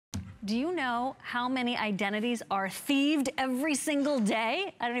do you know how many identities are thieved every single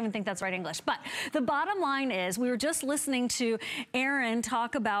day? I don't even think that's right English. But the bottom line is, we were just listening to Aaron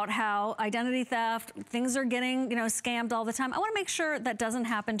talk about how identity theft, things are getting, you know, scammed all the time. I want to make sure that doesn't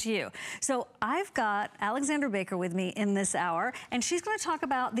happen to you. So I've got Alexandra Baker with me in this hour, and she's going to talk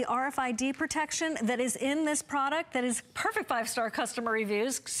about the RFID protection that is in this product that is perfect 5-star customer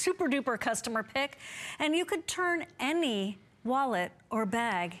reviews, super duper customer pick, and you could turn any wallet or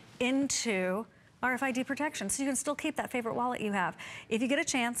bag into RFID protection, so you can still keep that favorite wallet you have. If you get a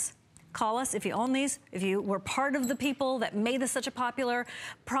chance, call us if you own these, if you were part of the people that made this such a popular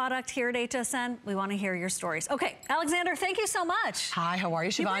product here at HSN. We want to hear your stories. Okay, Alexander, thank you so much. Hi, how are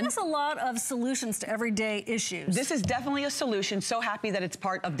you, Siobhan? You bring us a lot of solutions to everyday issues. This is definitely a solution. So happy that it's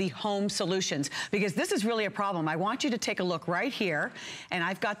part of the home solutions, because this is really a problem. I want you to take a look right here, and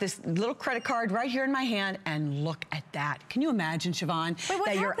I've got this little credit card right here in my hand, and look at that. Can you imagine, Siobhan,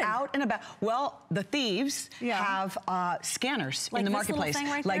 that you're out and about? Well, the thieves have scanners in the marketplace.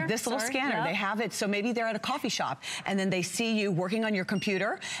 Like this little scanner. They have it, so maybe they're at a coffee shop and then they see you working on your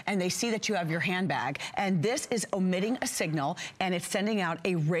computer and they see that you have your handbag, and this is emitting a signal and it's sending out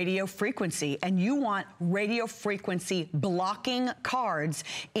a radio frequency, and you want radio frequency blocking cards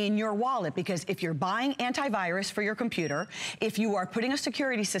in your wallet, because if you're buying antivirus for your computer, if you are putting a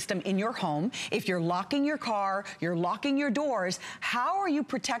security system in your home, if you're locking your car, you're locking your doors, how are you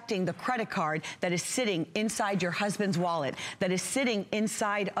protecting the credit card that is sitting inside your husband's wallet, that is sitting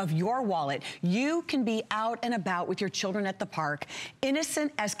inside of your wallet? You can be out and about with your children at the park,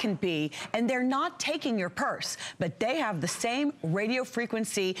 innocent as can be, and they're not taking your purse, but they have the same radio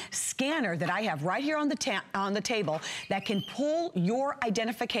frequency scanner that I have right here on the table that can pull your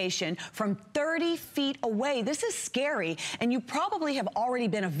identification from 30 feet away. This is scary, and you probably have already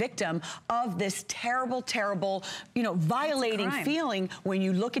been a victim of this terrible, terrible, you know, violating feeling when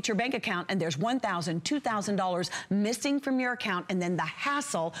you look at your bank account and there's $1,000, $2,000 missing from your account, and then the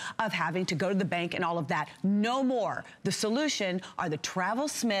hassle of having to go to the bank and all of that. No more. The solution are the Travel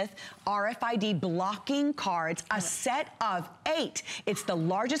Smith RFID blocking cards, a set of 8. It's the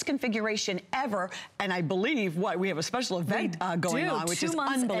largest configuration ever, and I believe we have a special event going on, which is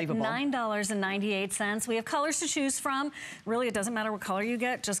unbelievable. At $9.98. We have colors to choose from. Really, it doesn't matter what color you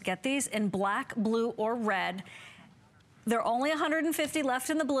get. Just get these in black, blue, or red. There are only 150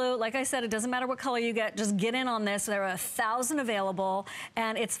 left in the blue. Like I said, it doesn't matter what color you get. Just get in on this. There are 1,000 available,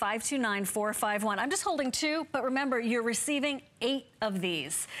 and it's 529451. I'm just holding 2, but remember, you're receiving 8 of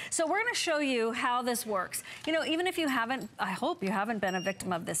these. So we're going to show you how this works. You know, even if you haven't, I hope you haven't been a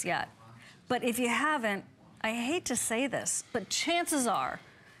victim of this yet. But if you haven't, I hate to say this, but chances are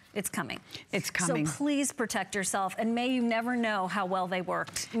it's coming. It's coming. So please protect yourself, and may you never know how well they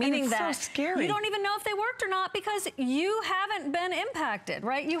worked. Meaning that so scary. You don't even know if they worked or not, because you haven't been impacted,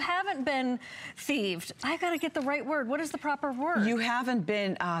 right? You haven't been thieved. I gotta get the right word. What is the proper word? You haven't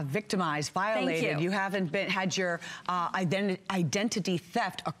been victimized, violated. Thank you. You haven't had your identity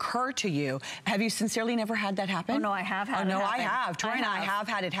theft occur to you. Have you sincerely never had that happen? Oh no, I have had it happen. I have. Troy and I have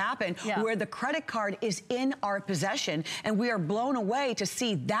had it happen, where the credit card is in our possession, and we are blown away to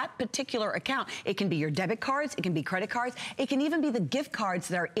see that particular account. It can be your debit cards, it can be credit cards, it can even be the gift cards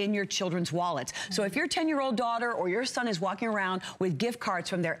that are in your children's wallets. So if your 10-year-old daughter or your son is walking around with gift cards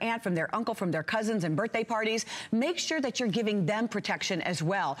from their aunt, from their uncle, from their cousins and birthday parties, make sure that you're giving them protection as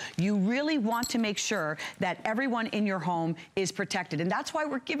well. You really want to make sure that everyone in your home is protected. And that's why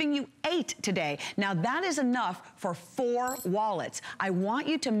we're giving you 8 today. Now that is enough for 4 wallets. I want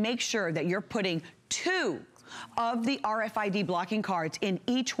you to make sure that you're putting 2 of the RFID blocking cards in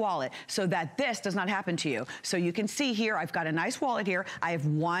each wallet so that this does not happen to you. So you can see here, I've got a nice wallet here. I have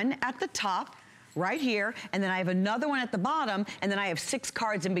one at the top, right here, and then I have another one at the bottom, and then I have 6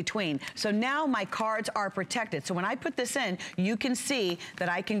 cards in between. So now my cards are protected. So when I put this in, you can see that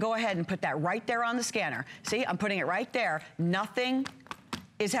I can go ahead and put that right there on the scanner. See, I'm putting it right there. Nothing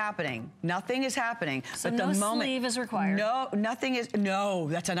is happening. Nothing is happening. So but the moment, sleeve is required. No, nothing is, no,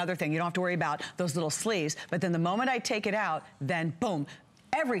 that's another thing. You don't have to worry about those little sleeves. But then the moment I take it out, then boom,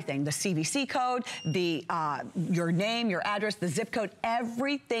 everything, the CVC code, the your name, your address, the zip code,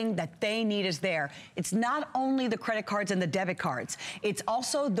 everything that they need is there. It's not only the credit cards and the debit cards, it's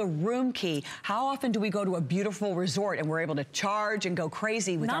also the room key. How often do we go to a beautiful resort and we're able to charge and go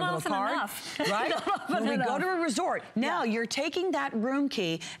crazy with our little card? Right? When we go to a resort, now you're taking that room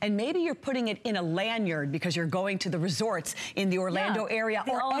key and maybe you're putting it in a lanyard because you're going to the resorts in the Orlando area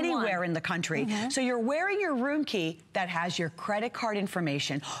or anywhere in the country. So you're wearing your room key that has your credit card information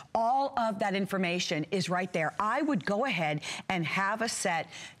information. All of that information is right there. I would go ahead and have a set,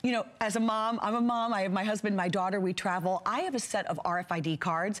 you know, as a mom, I'm a mom, I have my husband, my daughter, we travel. I have a set of RFID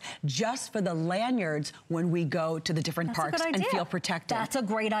cards just for the lanyards when we go to the different parks and feel protected. That's a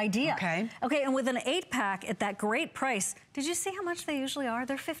great idea. Okay. Okay, and with an 8-pack at that great price, did you see how much they usually are?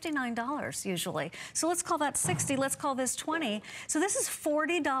 They're $59 usually. So let's call that 60, let's call this 20. So this is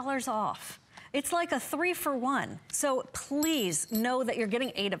 $40 off. It's like a 3-for-1. So please know that you're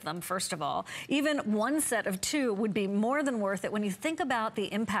getting 8 of them, first of all. Even one set of 2 would be more than worth it when you think about the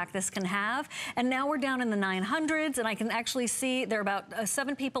impact this can have. And now we're down in the 900s, and I can actually see there are about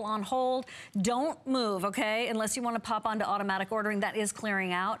 7 people on hold. Don't move, okay? Unless you want to pop onto automatic ordering, that is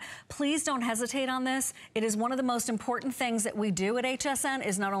clearing out. Please don't hesitate on this. It is one of the most important things that we do at HSN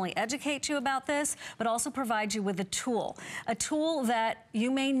is not only educate you about this, but also provide you with a tool that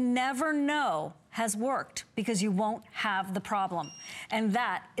you may never know has worked because you won't have the problem. And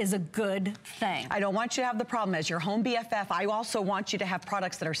that is a good thing. I don't want you to have the problem. As your home BFF, I also want you to have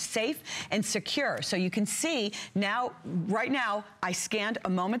products that are safe and secure. So you can see now, right now, I scanned a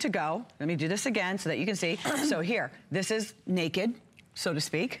moment ago. Let me do this again so that you can see. So here, this is naked, so to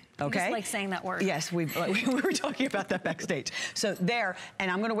speak. Okay. You just like saying that word. Yes, we were talking about that backstage. So there, and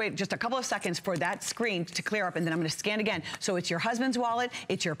I'm gonna wait just a couple of seconds for that screen to clear up, and then I'm gonna scan again. So it's your husband's wallet,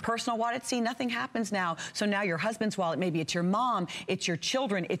 it's your personal wallet. See, nothing happens now. So now your husband's wallet, maybe it's your mom, it's your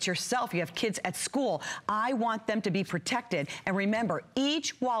children, it's yourself, you have kids at school. I want them to be protected. And remember,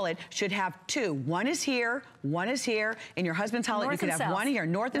 each wallet should have 2. One is here, one is here. In your husband's wallet, you could have one here,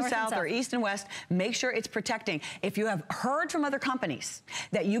 north and south, or east and west. Make sure it's protecting. If you have heard from other companies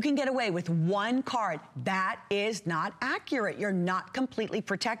that you can get away with one card, that is not accurate. You're not completely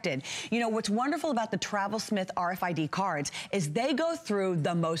protected. You know, what's wonderful about the TravelSmith RFID cards is they go through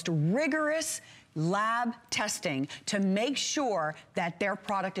the most rigorous lab testing to make sure that their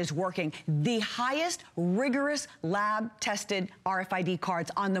product is working. The highest rigorous lab tested RFID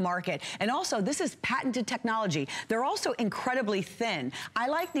cards on the market. And also, this is patented technology. They're also incredibly thin. I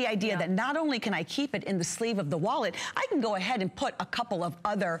like the idea that not only can I keep it in the sleeve of the wallet, I can go ahead and put a couple of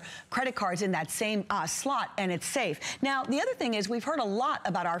other credit cards in that same slot, and it's safe. Now, the other thing is we've heard a lot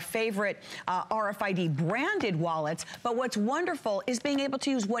about our favorite RFID branded wallets, but what's wonderful is being able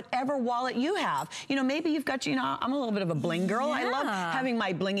to use whatever wallet you have. You know, maybe you've got, you know, I'm a little bit of a bling girl. I love having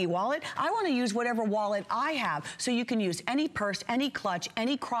my blingy wallet. I want to use whatever wallet I have. So you can use any purse, any clutch,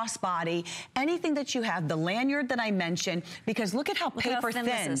 any crossbody, anything that you have, the lanyard that I mentioned, because look at how paper thin.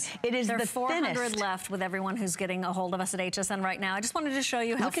 It is the thinnest. 400 left with everyone who's getting a hold of us at HSN right now. I just wanted to show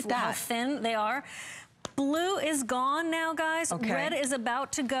you how thin they are. Blue is gone now, guys. Okay. Red is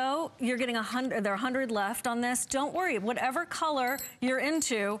about to go. You're getting 100, there are 100 left on this. Don't worry, whatever color you're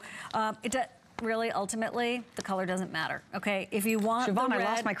into, really, ultimately, the color doesn't matter, okay? If you want Siobhan, the red,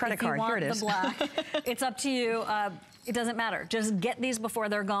 I lost my credit card. Here it is. The black, it's up to you. It doesn't matter. Just get these before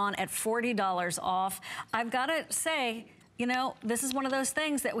they're gone at $40 off. I've got to say, you know, this is one of those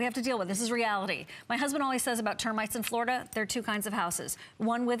things that we have to deal with. This is reality. My husband always says about termites in Florida, there are 2 kinds of houses.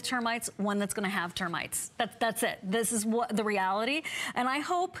 One with termites, one that's gonna have termites. That's it. This is what the reality. And I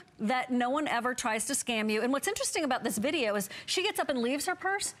hope that no one ever tries to scam you. And what's interesting about this video is she gets up and leaves her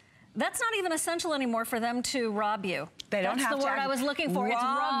purse. That's not even essential anymore for them to rob you. They don't have to. That's the word I was looking for. It's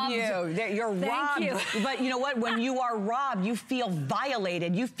robbed. You're robbed. You. But you know what? When you are robbed, you feel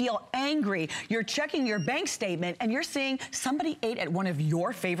violated. You feel angry. You're checking your bank statement and you're seeing somebody ate at one of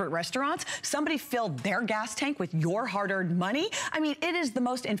your favorite restaurants. Somebody filled their gas tank with your hard-earned money. I mean, it is the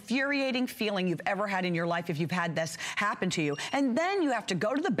most infuriating feeling you've ever had in your life if you've had this happen to you. And then you have to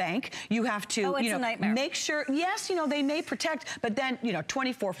go to the bank. You have to, you know, a nightmare. Make sure, yes, you know, they may protect, but then, you know,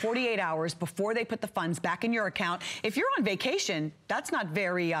 24, 48 hours before they put the funds back in your account. If you're on vacation, that's not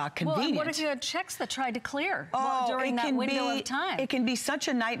very convenient. Well, what if you had checks that tried to clear during that window of time? It can be such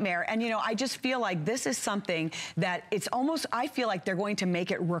a nightmare. And, you know, I just feel like this is something that it's almost, I feel like they're going to make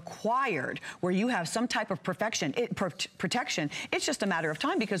it required where you have some type of protection. It's just a matter of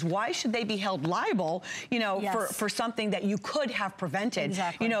time, because why should they be held liable, you know, for something that you could have prevented?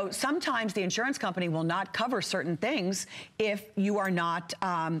 Exactly. You know, sometimes the insurance company will not cover certain things if you are not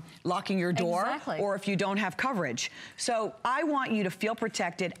locking your door or if you don't have coverage. So I want you to feel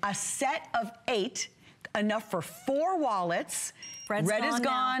protected. A set of 8, enough for 4 wallets. Red is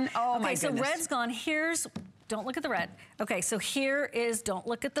gone. Oh my goodness. Okay, so red's gone. Here's Don't look at the red. Okay, so here is, don't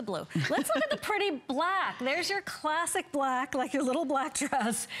look at the blue. Let's look at the pretty black. There's your classic black, like your little black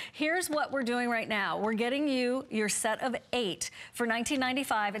dress. Here's what we're doing right now. We're getting you your set of 8 for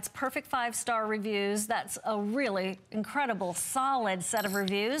 $19.95. It's perfect 5-star reviews. That's a really incredible, solid set of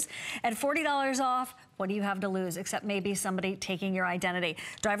reviews. At $40 off, what do you have to lose except maybe somebody taking your identity?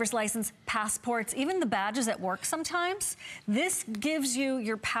 Driver's license, passports, even the badges at work sometimes. This gives you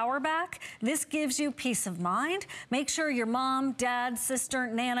your power back. This gives you peace of mind. Make sure your mom, dad, sister,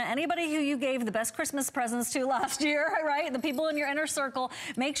 Nana, anybody who you gave the best Christmas presents to last year, right? The people in your inner circle,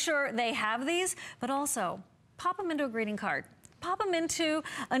 make sure they have these, but also pop them into a greeting card. Pop them into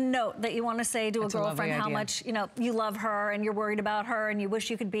a note that you want to say to a girlfriend how much, you know, you love her and you're worried about her and you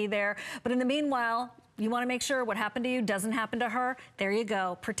wish you could be there. But in the meanwhile, you want to make sure what happened to you doesn't happen to her. There you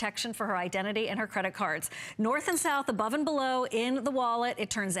go. Protection for her identity and her credit cards. North and south, above and below in the wallet.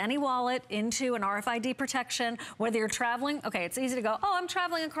 It turns any wallet into an RFID protection. Whether you're traveling, okay, it's easy to go, oh, I'm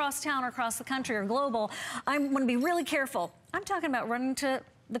traveling across town or across the country or global. I'm going to be really careful. I'm talking about running to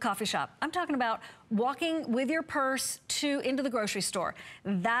the coffee shop. I'm talking about walking with your purse into the grocery store.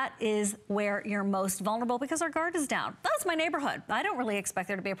 That is where you're most vulnerable because our guard is down. That's my neighborhood. I don't really expect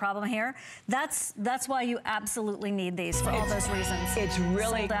there to be a problem here. That's why you absolutely need these for all those reasons. It's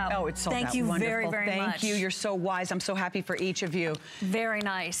really sold out. Oh, it's sold out. Thank you very, very much. Thank you. You're so wise. I'm so happy for each of you. Very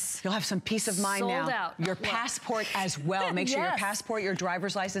nice. You'll have some peace of mind now. Sold out. Your passport as well. Make sure your passport, your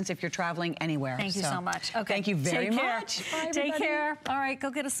driver's license if you're traveling anywhere. Thank you so much. Okay. Thank you very much. Bye, take care. All right, go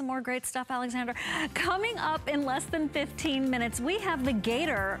get us some more great stuff, Alexandra. Coming up in less than 15 minutes, we have the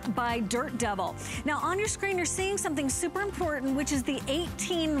Gator by Dirt Devil. Now on your screen, you're seeing something super important, which is the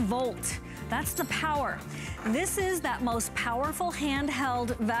 18 volt. That's the power. This is that most powerful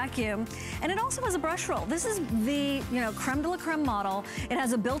handheld vacuum, and it also has a brush roll. This is the, creme de la creme model. It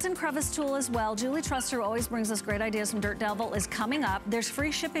has a built-in crevice tool as well. Julie Truster, who always brings us great ideas from Dirt Devil, is coming up. There's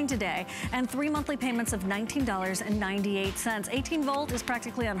free shipping today and 3 monthly payments of $19.98. 18 volt is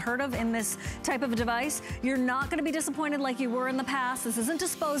practically unheard of in this type of a device. You're not gonna be disappointed like you were in the past. This isn't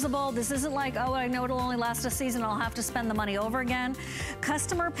disposable. This isn't like, oh, I know it'll only last a season. I'll have to spend the money over again.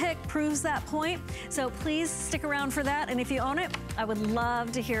 Customer pick proves that point. So please stick around for that. And if you own it, I would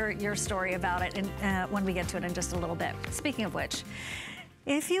love to hear your story about it when we get to it in just a little bit. Speaking of which,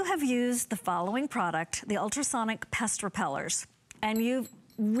 if you have used the following product, the ultrasonic pest repellers, and you've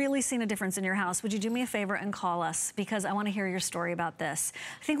really seen a difference in your house, would you do me a favor and call us? Because I want to hear your story about this.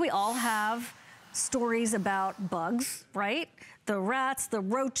 I think we all have stories about bugs, right? The rats, the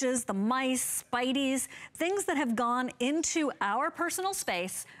roaches, the mice, spideys, things that have gone into our personal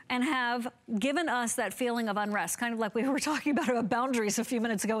space and have given us that feeling of unrest, kind of like we were talking about boundaries a few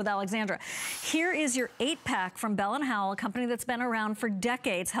minutes ago with Alexandra. Here is your 8-pack from Bell & Howell, a company that's been around for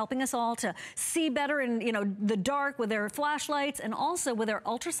decades, helping us all to see better in the dark with their flashlights and also with their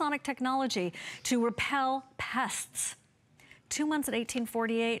ultrasonic technology to repel pests. 2 months at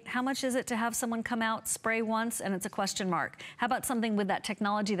 $18.48. How much is it to have someone come out, spray once, and it's a question mark? How about something with that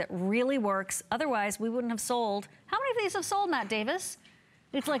technology that really works? Otherwise, we wouldn't have sold. How many of these have sold, Matt Davis?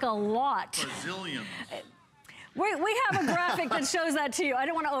 It's like a lot. Bazillions. We have a graphic that shows that to you. I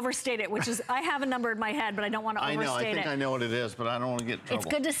don't want to overstate it, which is, I have a number in my head, but I don't want to overstate it. I think I know what it is, but I don't want to get in trouble.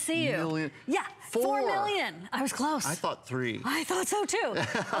 It's good to see you. Million? Yeah, 4 million. I was close. I thought 3. I thought so too.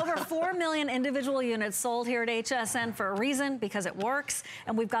 Over 4 million individual units sold here at HSN for a reason, because it works.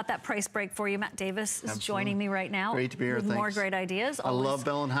 And we've got that price break for you. Matt Davis is joining me right now. Great to be here, with more great ideas. Always I love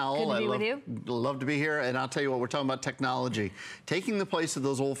Bell & Howell. Good to be with you. Love to be here. And I'll tell you what, we're talking about technology. Taking the place of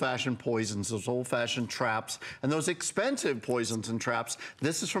those old-fashioned poisons, those old-fashioned traps, and those expensive poisons and traps.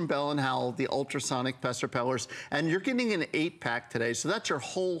 This is from Bell & Howell, the ultrasonic pest repellers, and you're getting an 8-pack today, so that's your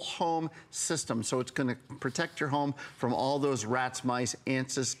whole home system. So it's going to protect your home from all those rats, mice,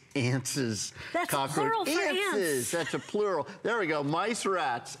 ants, that's cockroaches. Plural for ants. That's a plural. There we go. Mice,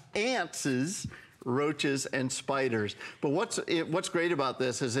 rats, antses, roaches, and spiders. But what's great about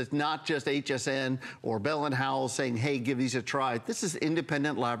this is it's not just HSN or Bell & Howell saying, hey, give these a try. This is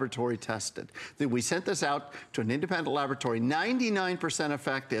independent laboratory tested. We sent this out to an independent laboratory, 99%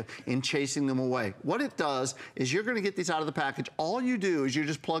 effective in chasing them away. What it does is you're gonna get these out of the package. All you do is you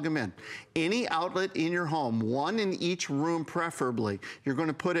just plug them in. Any outlet in your home, one in each room preferably, you're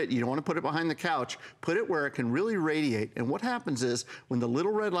gonna put it, you don't wanna put it behind the couch, put it where it can really radiate. And what happens is when the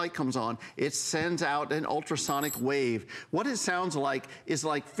little red light comes on, it sends out an ultrasonic wave. What it sounds like is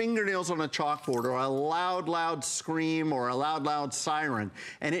like fingernails on a chalkboard, or a loud, loud scream, or a loud, loud siren.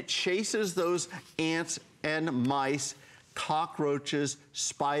 And it chases those ants and mice, cockroaches,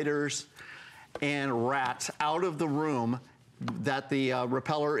 spiders, and rats out of the room that the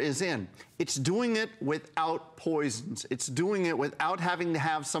repeller is in. It's doing it without poisons. It's doing it without having to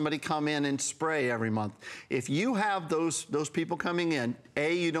have somebody come in and spray every month. If you have those people coming in,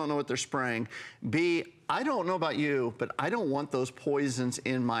 A, you don't know what they're spraying. B, I don't know about you, but I don't want those poisons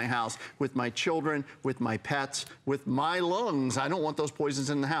in my house with my children, with my pets, with my lungs. I don't want those poisons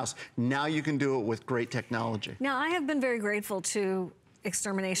in the house. Now you can do it with great technology. Now, I have been very grateful to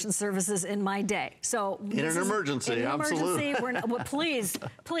extermination services in my day. So in an emergency, absolutely. We're not, well, please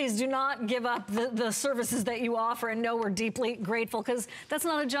do not give up the services that you offer, and know we're deeply grateful, because that's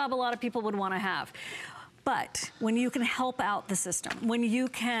not a job a lot of people would want to have. But when you can help out the system, when you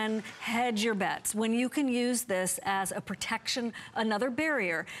can hedge your bets, when you can use this as a protection, another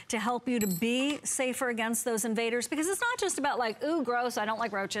barrier to help you to be safer against those invaders, because it's not just about like, ooh, gross, I don't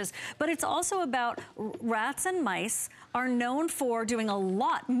like roaches, but it's also about rats and mice are known for doing a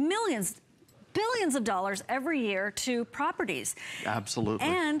lot, billions of dollars every year to properties. Absolutely.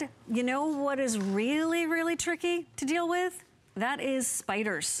 And you know what is really, really tricky to deal with? That is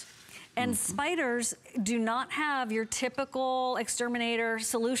spiders. And spiders do not have your typical exterminator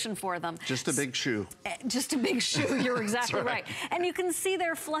solution for them. Just a big shoe. Just a big shoe, you're exactly right. And you can see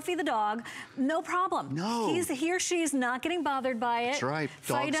there, Fluffy the dog, no problem. No. He or she is not getting bothered by it. That's right.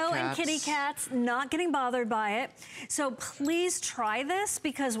 Dogs, Fido cats. and kitty cats, not getting bothered by it. So please try this,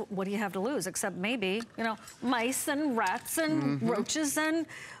 because what do you have to lose except maybe, you know, mice and rats and roaches and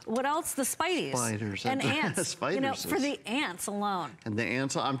what else? The spideys. Spiders. And ants. Spiders. You know, for the ants alone. And the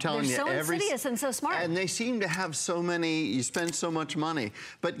ants, I'm telling you, so insidious and so smart. And they seem to have so many, you spend so much money.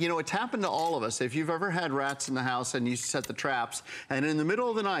 But you know, it's happened to all of us. If you've ever had rats in the house and you set the traps, and in the middle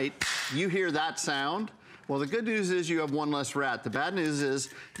of the night, you hear that sound, well, the good news is you have one less rat. The bad news is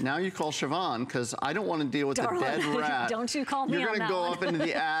now you call Siobhan, because I don't want to deal with the dead rat. Don't you call me on that one. You're going to go up into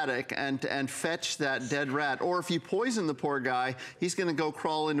the attic and fetch that dead rat. Or if you poison the poor guy, he's going to go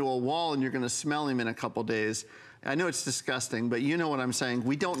crawl into a wall and you're going to smell him in a couple days. I know it's disgusting, but you know what I'm saying.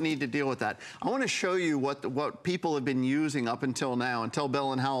 We don't need to deal with that. I want to show you what people have been using up until now, until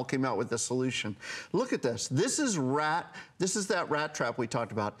Bell and Howell came out with the solution. Look at this. This is that rat trap we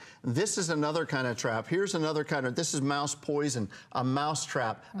talked about. This is another kind of trap. Here's another kind of, this is mouse poison, a mouse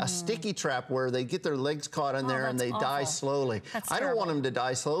trap, a sticky trap where they get their legs caught in there and they die slowly. I don't want them to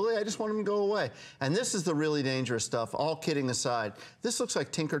die slowly. I just want them to go away. And this is the really dangerous stuff, all kidding aside. This looks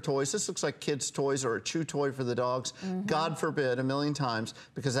like Tinker Toys. This looks like kids' toys or a chew toy for the dog. God forbid, a million times,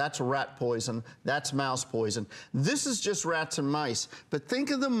 because that's rat poison, that's mouse poison. This is just rats and mice. But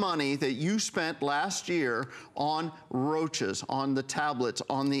think of the money that you spent last year on roaches, on the tablets,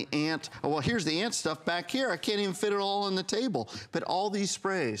 on the ant. Oh, well, here's the ant stuff back here. I can't even fit it all on the table. But all these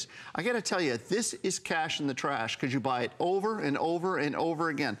sprays, I got to tell you, this is cash in the trash, because you buy it over and over and over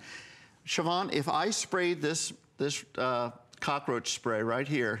again. Siobhan, if I sprayed this cockroach spray right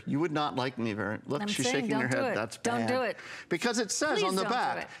here, you would not like me very. Look, she's shaking her head. That's bad. Don't do it. Because it says on the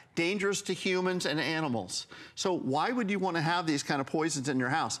back, dangerous to humans and animals. So why would you want to have these kind of poisons in your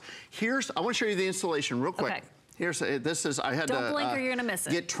house? I want to show you the installation real quick. Okay. This is, I had Don't blink or you're gonna miss it.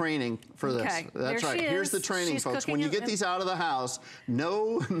 Get training for this. Okay. That's right. Here's the training, folks. When you get these out of the house,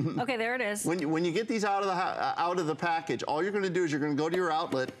 okay, there it is. When you get these out of the package, all you're gonna do is you're gonna go to your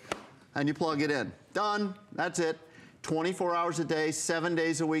outlet and you plug it in. Done. That's it. 24 hours a day, 7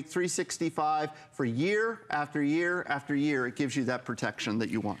 days a week, 365 for year after year after year. It gives you that protection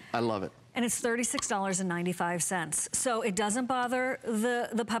that you want. I love it. And it's $36.95. So it doesn't bother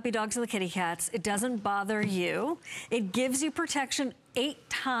the puppy dogs or the kitty cats. It doesn't bother you. It gives you protection 8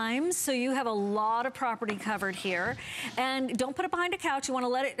 times, so you have a lot of property covered here. And don't put it behind a couch. You want to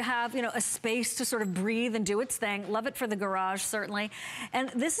let it have, you know, a space to sort of breathe and do its thing. Love it for the garage, certainly. And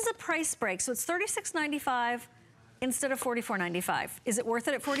this is a price break, so it's $36.95 instead of $44.95. Is it worth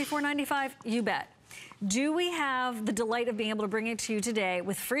it at $44.95? You bet. Do we have the delight of being able to bring it to you today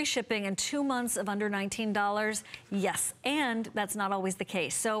with free shipping and 2 months of under $19? Yes, and that's not always the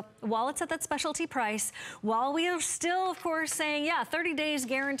case. So while it's at that specialty price, while we are still, of course, saying, yeah, 30 days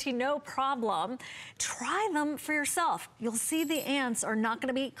guarantee, no problem, try them for yourself. You'll see the ants are not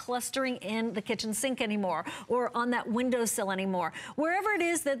gonna be clustering in the kitchen sink anymore or on that windowsill anymore. Wherever it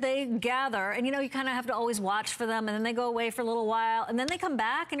is that they gather, and you know, you kind of have to always watch for them, and then they go away for a little while, and then they come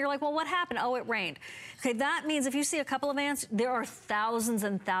back, and you're like, well, what happened? Oh, it rained. Okay, that means if you see a couple of ants, there are thousands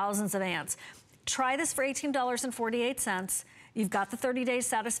and thousands of ants. Try this for $18.48. You've got the 30-day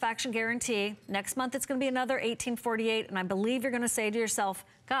satisfaction guarantee. Next month, it's gonna be another $18.48, and I believe you're gonna say to yourself,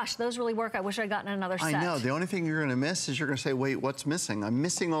 Gosh, those really work. I wish I'd gotten another set. I know. The only thing you're going to miss is you're going to say, wait, what's missing? I'm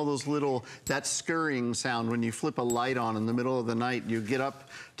missing all those little, that scurrying sound when you flip a light on in the middle of the night. You get up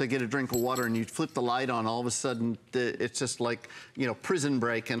to get a drink of water and you flip the light on. All of a sudden, it's just like, you know, Prison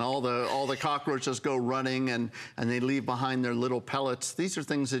Break, and all the cockroaches go running and they leave behind their little pellets. These are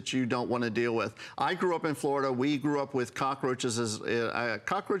things that you don't want to deal with. I grew up in Florida. We grew up with cockroaches.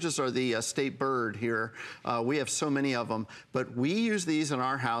 Cockroaches are the state bird here. We have so many of them, but we use these in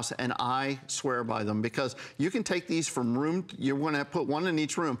our house, and I swear by them, because you can take these from room, you're going to put one in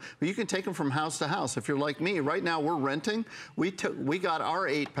each room, but you can take them from house to house. If you're like me, right now we're renting. We got our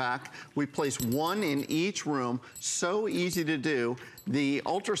 8-pack. We place one in each room. So easy to do. The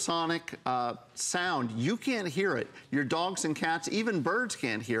ultrasonic sound, you can't hear it. Your dogs and cats, even birds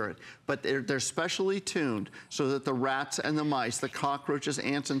can't hear it, but they're specially tuned so that the rats and the mice, the cockroaches,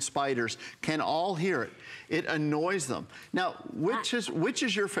 ants, and spiders can all hear it. It annoys them. Now, which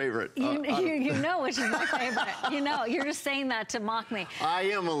is your favorite? You know which is my favorite. You know, you're just saying that to mock me. I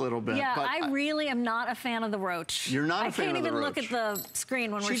am a little bit. Yeah, but I really am not a fan of the roach. You're not a fan of the roach. I can't even look at the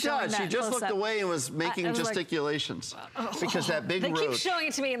screen when we're showing that. She just looked away and was making gesticulations. Because that big roach. They keep showing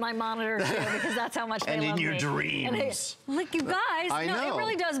it to me in my monitor, too, because that's how much they love me. And in your dreams. Look, you guys, I know. It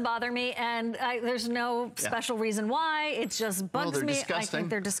really does bother me, and there's no special reason why. It just bugs me. Disgusting. I think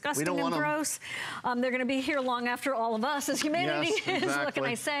they're disgusting and gross. They're going to be here long after all of us as humanity is. What can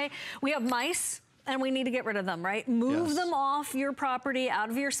I say? We have mice, and we need to get rid of them, right? Move them off your property, out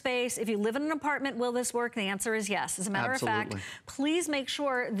of your space. If you live in an apartment, will this work? The answer is yes. As a matter of fact, please make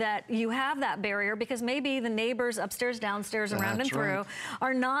sure that you have that barrier, because maybe the neighbors upstairs, downstairs, around and through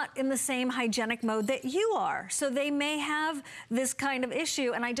are not in the same hygienic mode that you are. So they may have this kind of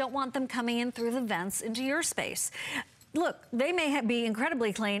issue, and I don't want them coming in through the vents into your space. Look, they may be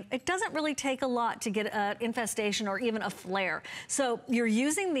incredibly clean. It doesn't really take a lot to get an infestation or even a flare. So you're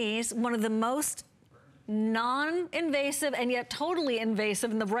using these, one of the most non-invasive and yet totally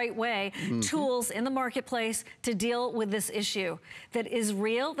invasive in the right way tools in the marketplace to deal with this issue that is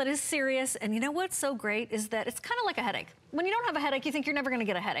real, that is serious. And you know what's so great is that it's kind of like a headache. When you don't have a headache, you think you're never going to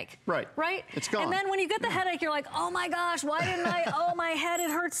get a headache. Right. Right? It's gone. And then when you get the headache, you're like, oh my gosh, why didn't I, oh my head,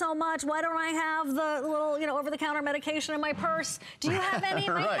 it hurts so much. Why don't I have the little, you know, over-the-counter medication in my purse? Do you have any?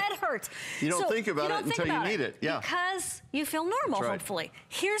 My head hurts. You don't think about it until you need it. Yeah. Because you feel normal, hopefully.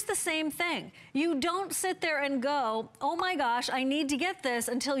 Here's the same thing. You don't sit there and go, oh my gosh, I need to get this,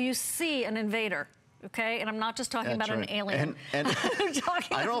 until you see an invader. Okay, and I'm not just talking about an alien. And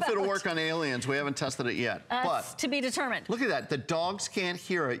I don't know if it'll work on aliens. We haven't tested it yet. But to be determined. Look at that. The dogs can't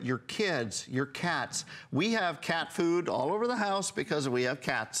hear it. Your kids, your cats. We have cat food all over the house because we have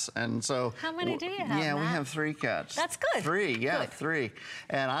cats. And so. How many do you have? Yeah, we have 3 cats. That's good. 3, yeah, 3.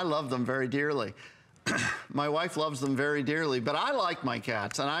 And I love them very dearly. My wife loves them very dearly, but I like my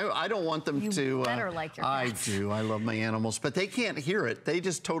cats, and I don't want them to. You better like your cats. I do. I love my animals, but they can't hear it. They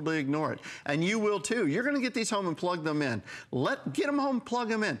just totally ignore it, and you will too. You're going to get these home and plug them in. Get them home, plug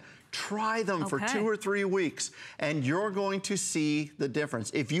them in. Try them for 2 or 3 weeks, and you're going to see the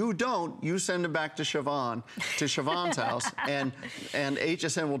difference. If you don't, you send them back to Siobhan's house, and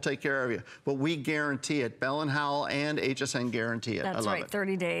HSN will take care of you. But we guarantee it. Bell & Howell and HSN guarantee it. That's right,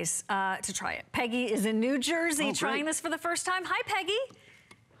 30 days to try it. Peggy is in New Jersey trying this for the first time. Hi, Peggy.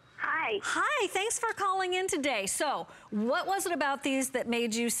 Hi. Hi, thanks for calling in today. So, what was it about these that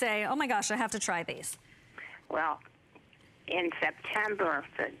made you say, oh my gosh, I have to try these? Well, in September,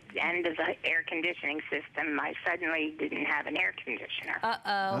 the end of the air conditioning system, I suddenly didn't have an air conditioner.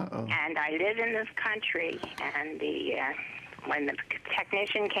 And I live in this country, and when the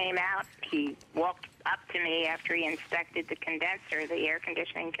technician came out, he walked up to me after he inspected the condenser, the air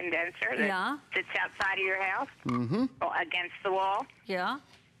conditioning condenser that sits outside of your house against the wall. Yeah.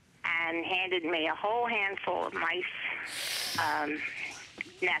 And handed me a whole handful of mice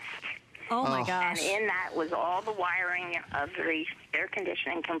nests. Oh my gosh. And in that was all the wiring of the air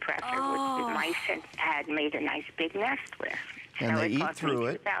conditioning compressor, which the mice had made a nice big nest with. And so they it cost through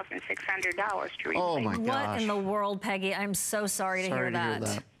me it. $2,600 to replace. Oh my gosh. What in the world, Peggy? I'm so sorry to hear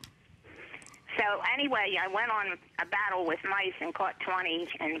that. So anyway, I went on a battle with mice and caught 20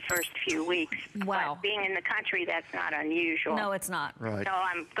 in the first few weeks. Wow. But being in the country, that's not unusual. No, it's not. Right. So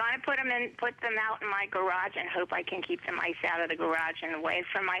I'm going to put them out in my garage and hope I can keep the mice out of the garage and away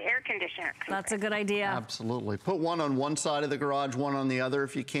from my air conditioner. That's a good idea. Absolutely. Put one on one side of the garage, one on the other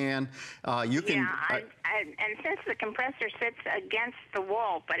if you can. You can. Yeah, and since the compressor sits against the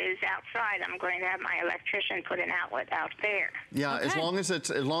wall but is outside, I'm going to have my electrician put an outlet out there. Yeah, as long as it's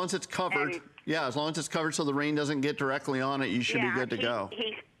covered. Yeah, as long as it's covered so the rain doesn't get directly on it, you should be good to go.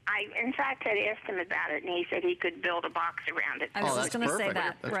 I in fact, had asked him about it, and he said he could build a box around it. I was just going to say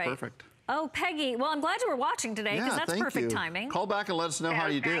that. That's right. perfect. Oh, Peggy, well, I'm glad you were watching today because that's perfect timing. Call back and let us know how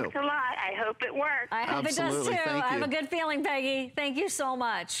you do. Thanks a lot. I hope it works. I hope it does too. I have a good feeling, Peggy. Thank you so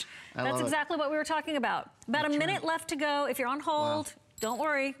much. That's exactly what we were talking about. About a minute left to go. If you're on hold, don't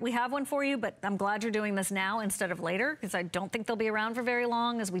worry. We have one for you, but I'm glad you're doing this now instead of later because I don't think they'll be around for very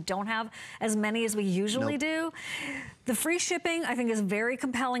long as we don't have as many as we usually do. The free shipping, I think, is very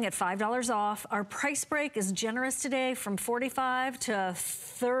compelling at $5 off. Our price break is generous today from $45 to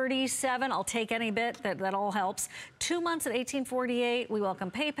 $37. I'll take any bit. That all helps. 2 months at $18.48. We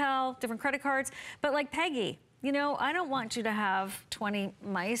welcome PayPal, different credit cards. But like Peggy, you know, I don't want you to have 20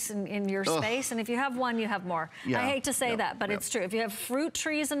 mice in your space, and if you have one, you have more. I hate to say that, but it's true. If you have fruit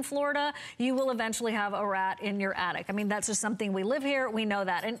trees in Florida, you will eventually have a rat in your attic. I mean, that's just something we live here, we know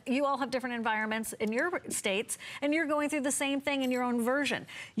that. And you all have different environments in your states, and you're going through the same thing in your own version.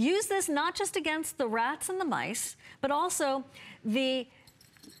 Use this not just against the rats and the mice, but also the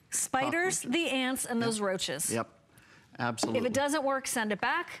spiders, the ants, and those roaches. Yep. Absolutely. If it doesn't work, send it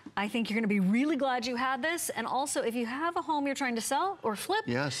back. I think you're going to be really glad you had this. And also, if you have a home you're trying to sell or flip,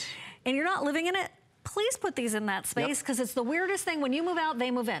 and you're not living in it, please put these in that space because it's the weirdest thing. When you move out,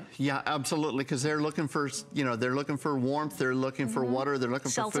 they move in. Yeah, absolutely, because they're looking for, you know, they're looking for warmth, they're looking for water, they're looking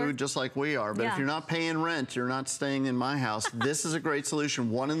for food just like we are. But if you're not paying rent, you're not staying in my house. This is a great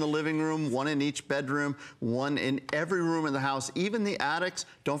solution. One in the living room, one in each bedroom, one in every room in the house, even the attics.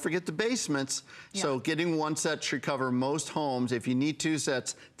 Don't forget the basements. So getting one set should cover most homes. If you need 2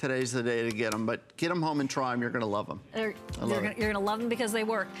 sets, today's the day to get them. But get them home and try them. You're going to love them. You're going to love them because they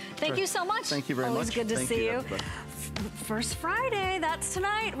work. Thank you so much. Thank you very much. Good to see you. First Friday, that's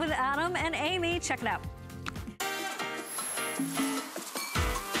tonight with Adam and Amy. Check it out.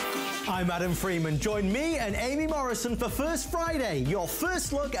 I'm Adam Freeman. Join me and Amy Morrison for First Friday, your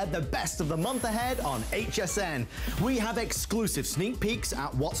first look at the best of the month ahead on HSN. We have exclusive sneak peeks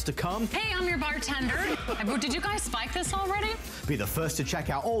at what's to come. Hey, I'm your bartender. Did you guys spike this already? Be the first to check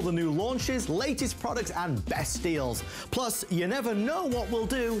out all the new launches, latest products, and best deals. Plus, you never know what we'll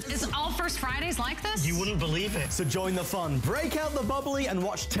do. Is all First Fridays like this? You wouldn't believe it. So join the fun, break out the bubbly, and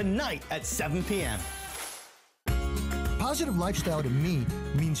watch tonight at 7 p.m. Positive lifestyle to me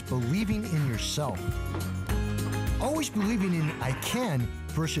means believing in yourself. Always believing in I can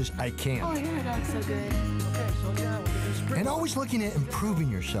versus I can't. Oh, yeah, that's so good. Okay, so yeah, and always looking at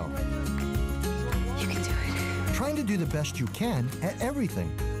improving yourself. You can do it. Trying to do the best you can at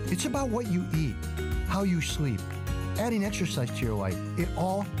everything. It's about what you eat, how you sleep, adding exercise to your life. It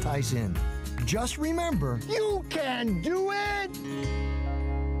all ties in. Just remember, you can do it!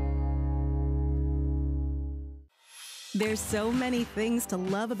 There's so many things to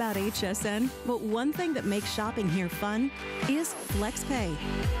love about HSN, but one thing that makes shopping here fun is FlexPay.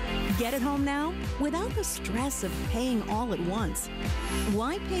 Get it home now without the stress of paying all at once.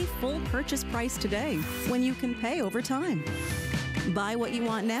 Why pay full purchase price today when you can pay over time? Buy what you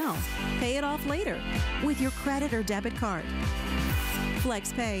want now, pay it off later with your credit or debit card.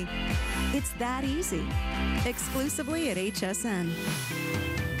 FlexPay. It's that easy. Exclusively at HSN.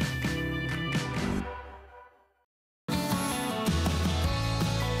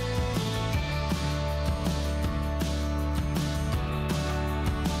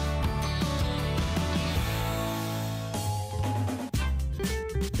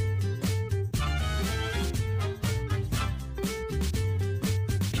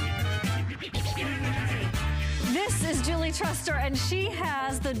 And she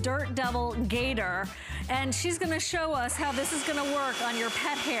has the Dirt Devil Gator, and she's going to show us how this is going to work on your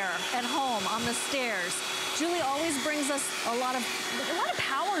pet hair at home on the stairs. Julie always brings us a lot of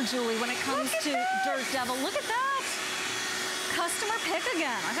power, Julie, when it comes to Dirt Devil. Look at that. Customer pick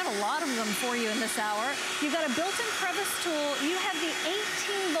again. I got a lot of them for you in this hour. You've got a built-in crevice tool. You have the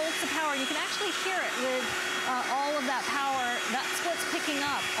 18 volts of power. You can actually hear it with all of that power. That's what's picking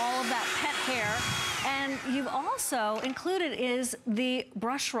up all of that pet hair. And you've also included is the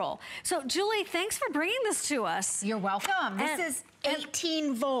brush roll. So Julie, thanks for bringing this to us. You're welcome. This is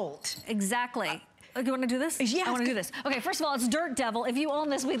 18 volt. Exactly. You want to do this? Yeah. I want to do this. Okay, first of all, it's Dirt Devil. If you own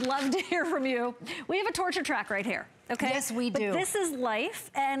this, we'd love to hear from you. We have a torture track right here, okay? Yes, we do. But this is life,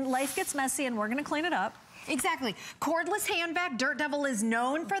 and life gets messy, and we're going to clean it up. Exactly. Cordless handbag. Dirt Devil is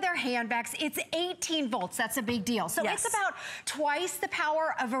known for their handbags. It's 18 volts. That's a big deal. So it's about twice the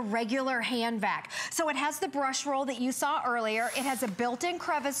power of a regular handbag. So it has the brush roll that you saw earlier. It has a built-in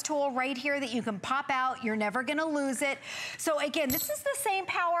crevice tool right here that you can pop out. You're never going to lose it. So again, this is the same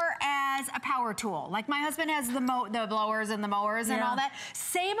power as has a power tool. Like my husband has the blowers and the mowers and all that.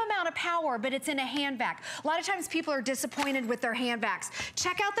 Same amount of power, but it's in a hand vac. A lot of times people are disappointed with their hand vacs.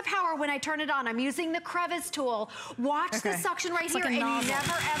 Check out the power when I turn it on. I'm using the crevice tool. Watch the suction right here, and you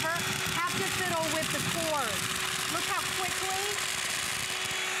never ever have to fiddle with the cord. Look how quickly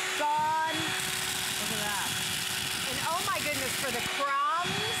gone. Look at that. And oh my goodness, for the crumbs.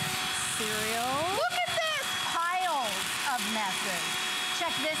 Cereal. Look at this. Piles of messes.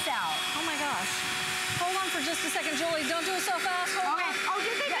 Check this out. Oh my gosh. Hold on for just a second, Julie. Don't do it so fast. Hold on. Oh,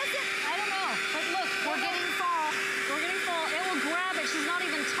 did they miss it? I don't know. But look, we're getting full. We're getting full. It will grab it. She's not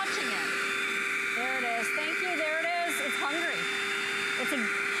even touching it. There it is. Thank you. There it is. It's hungry. It's a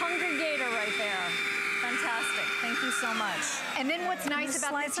hungry gator right there. Fantastic. Thank you so much. And then what's nice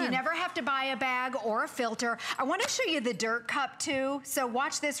about this, you never have to buy a bag or a filter. I want to show you the dirt cup too. So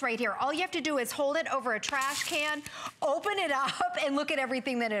watch this right here. All you have to do is hold it over a trash can, open it up, and look at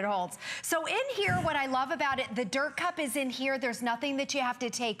everything that it holds. So in here, what I love about it, the dirt cup is in here. There's nothing that you have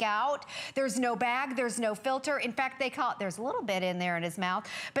to take out. There's no bag. There's no filter. In fact, they call it, there's a little bit in there in his mouth,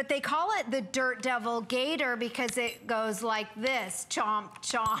 but they call it the Dirt Devil Gator because it goes like this. Chomp,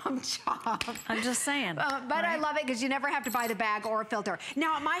 chomp, chomp. I'm just saying. But I love it because you never have to buy the bag or a filter.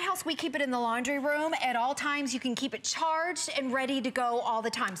 Now, at my house, we keep it in the laundry room at all times. You can keep it charged and ready to go all the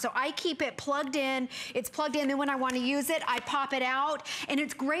time. So I keep it plugged in. It's plugged in. Then when I want to use it, I pop it out. And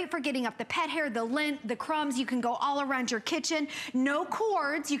it's great for getting up the pet hair, the lint, the crumbs. You can go all around your kitchen. No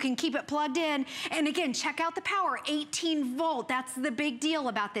cords. You can keep it plugged in. And again, check out the power. 18 volt. That's the big deal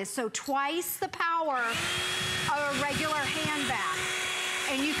about this. So twice the power of a regular hand vac.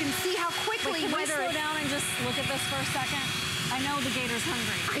 And you can see how quickly. Wait, can we slow down and just look at this for a second? I know the gator's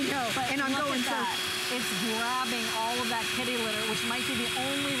hungry. I know, but and I'm going for that. It's grabbing all of that kitty litter, which might be the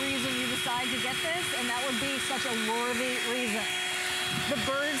only reason you decide to get this, and that would be such a worthy reason. The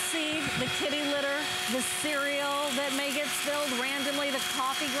bird seed, the kitty litter, the cereal that may get spilled randomly, the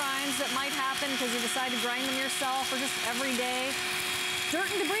coffee grinds that might happen because you decide to grind them yourself or just every day. Dirt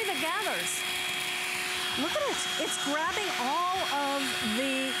and debris that gathers. Look at it. It's grabbing all of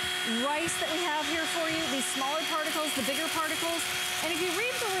the rice that we have here for you, these smaller particles, the bigger particles. And if you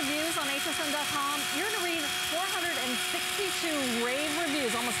read the reviews on hsn.com, you're going to read 462 rave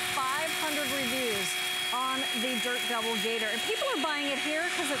reviews, almost 500 reviews on the Dirt Devil Gator. And people are buying it here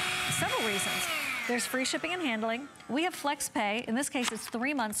because of several reasons. There's free shipping and handling. We have flex pay. In this case, it's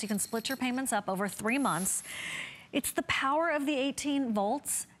 3 months. You can split your payments up over 3 months. It's the power of the 18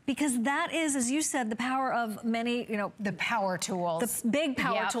 volts. Because that is, as you said, the power of many, you know... The power tools. The big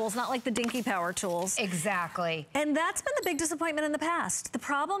power tools, not like the dinky power tools. Exactly. And that's been the big disappointment in the past. The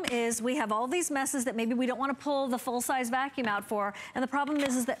problem is we have all these messes that maybe we don't want to pull the full-size vacuum out for. And the problem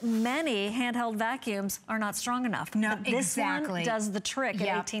is that many handheld vacuums are not strong enough. No, but this one does the trick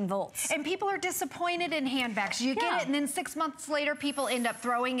at 18 volts. And people are disappointed in hand vacs. You get it, and then 6 months later, people end up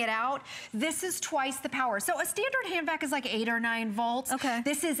throwing it out. This is twice the power. So a standard hand vac is like 8 or 9 volts. Okay.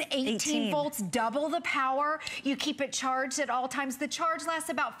 This is 18 volts, double the power. You keep it charged at all times. The charge lasts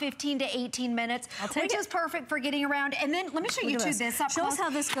about 15 to 18 minutes, which is perfect for getting around. And then let me show you this up close. Show us how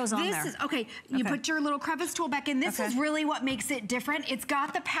this goes on there. Okay, you put your little crevice tool back in. This is really what makes it different. It's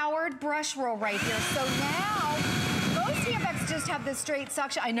got the powered brush roll right here. So now, most hand vacs just have this straight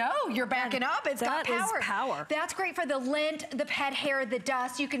suction. I know, you're backing up. It's got power. That is power. That's great for the lint, the pet hair, the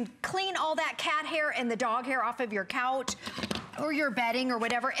dust. You can clean all that cat hair and the dog hair off of your couch or your bedding or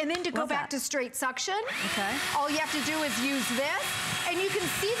whatever. And then to go back to straight suction, all you have to do is use this. And you can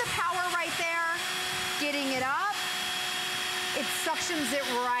see the power right there, getting it up. It suctions it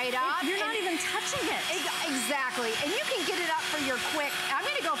right up. You're not even touching it. Exactly. And you can get it up for your quick, I'm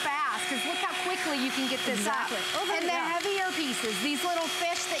gonna go fast, because look how quickly you can get this up. And the heavier pieces, these little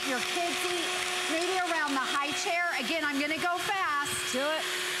fish that your kids eat, maybe around the high chair. Again, I'm gonna go fast. Do it.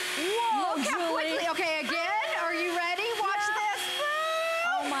 Whoa, look how quickly. Okay, again, are you ready? Watch this.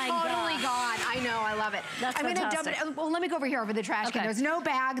 Oh my God. Totally gone. I know, I love it. That's I'm gonna dump it. Well, let me go over here over the trash can. There's no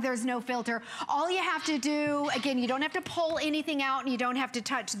bag, there's no filter. All you have to do, again, you don't have to pull anything out and you don't have to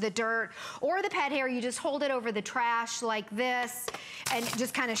touch the dirt or the pet hair. You just hold it over the trash like this and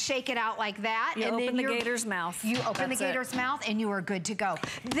just kind of shake it out like that. You and open the gator's mouth. You open the gator's mouth and you are good to go.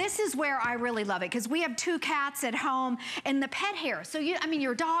 This is where I really love it because we have 2 cats at home and the pet hair. So I mean,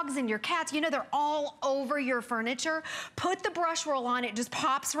 your dogs and your cats, you know, they're all over your furniture. Put the brush roll on, it just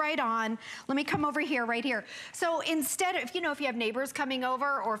pops right on. Let me come over here, right here. So instead of, you know, if you have neighbors coming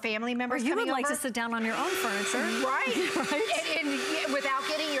over or family members coming over. You would like to sit down on your own furniture. Right. And without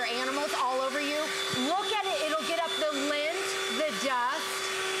getting your animals all over you. Look at it, it'll get up the lint, the dust,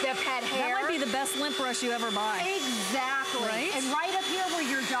 the pet hair. That might be the best lint brush you ever buy. Exactly. Right? And right up here where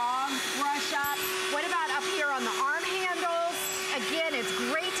your dog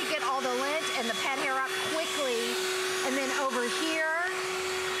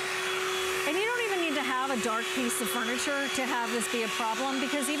have a dark piece of furniture to have this be a problem,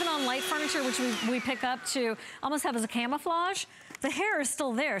 because even on light furniture, which we pick up to almost have as a camouflage, the hair is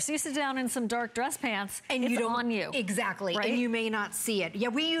still there. So you sit down in some dark dress pants, and it's on you. Exactly, right? And you may not see it. Yeah,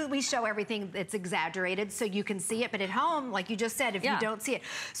 we show everything that's exaggerated so you can see it, but at home, like you just said, if you don't see it.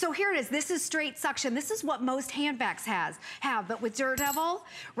 So here it is. This is straight suction. This is what most handbags have, but with Dirt Devil,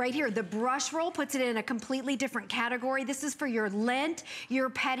 right here, the brush roll puts it in a completely different category. This is for your lint, your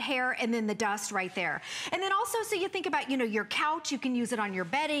pet hair, and then the dust right there. And then also, so you think about, you know, your couch, you can use it on your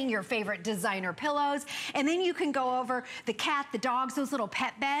bedding, your favorite designer pillows, and then you can go over the cat, the dogs, those little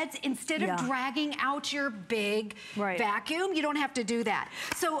pet beds. Instead of dragging out your big vacuum, you don't have to do that.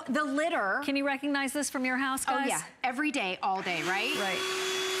 So the litter. Can you recognize this from your house, guys? Oh yeah, every day, all day, right? Right.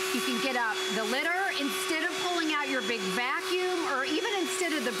 You can get up the litter instead of pulling out your big vacuum, or even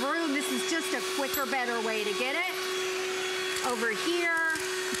instead of the broom. This is just a quicker, better way to get it. Over here.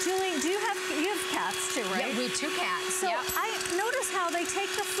 Julie, you have cats too, right? Yeah, we have 2 cats. So I notice how they take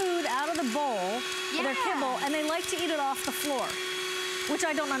the food out of the bowl, their kibble, and they like to eat it off the floor, which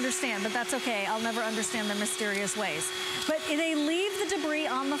I don't understand, but that's okay. I'll never understand their mysterious ways. But they leave the debris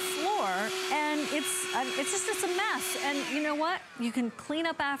on the floor, and it's a mess. And you know what? You can clean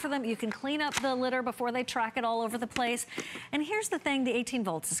up after them. You can clean up the litter before they track it all over the place. And here's the thing, the 18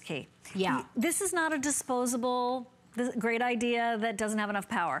 volts is key. Yeah. This is not a disposable great idea that doesn't have enough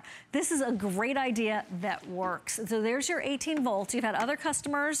power. This is a great idea that works. So there's your 18 volts. You've had other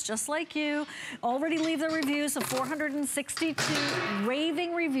customers just like you already leave their reviews of 462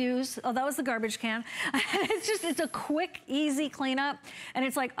 raving reviews. Oh, that was the garbage can. It's a quick, easy cleanup. And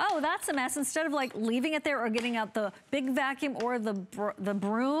it's like, oh, that's a mess. Instead of like leaving it there or getting out the big vacuum or the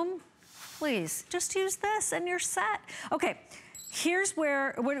broom, please just use this and you're set. Okay. Here's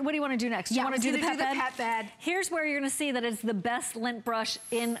where, what do you want to do next? Do you want to do the pet bed? Here's where you're going to see that it's the best lint brush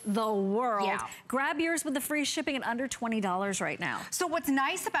in the world. Yeah. Grab yours with the free shipping at under $20 right now. So what's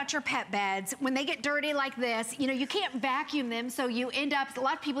nice about your pet beds, when they get dirty like this, you know, you can't vacuum them, so you end up, a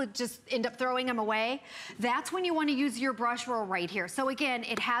lot of people just end up throwing them away. That's when you want to use your brush roll right here. So again,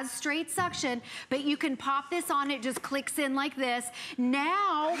 it has straight suction, but you can pop this on, it just clicks in like this.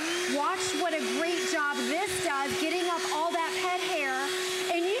 Now, watch what a great job this does, getting up all that pet hair.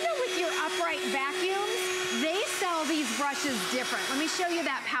 And you know, with your upright vacuums, they sell these brushes different. Let me show you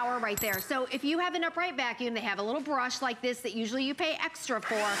that power right there. So if you have an upright vacuum, they have a little brush like this that usually you pay extra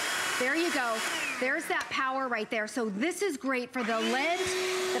for. There you go. There's that power right there. So this is great for the lint,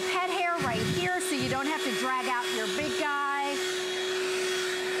 the pet hair right here, so you don't have to drag out your big guy.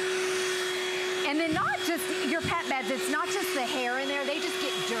 And then not just your pet beds, it's not just the hair in there, they just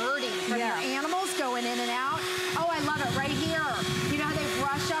get dirty from your animals going in and out. Oh, I love it right here. You know how they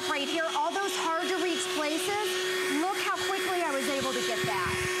brush up right here? All those hard to reach places, look how quickly I was able to get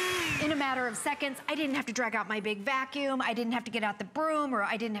that. In a matter of seconds, I didn't have to drag out my big vacuum, I didn't have to get out the broom, or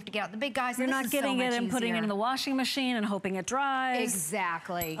I didn't have to get out the big guys. You're not getting it and putting it in the washing machine and hoping it dries.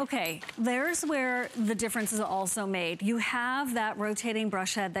 Exactly. Okay, there's where the difference is also made. You have that rotating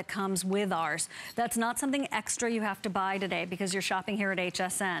brush head that comes with ours. That's not something extra you have to buy today because you're shopping here at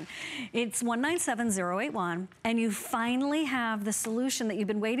HSN. It's 197081, and you finally have the solution that you've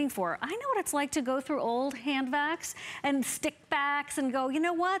been waiting for. I know what it's like to go through old hand vacs and stick backs and go, you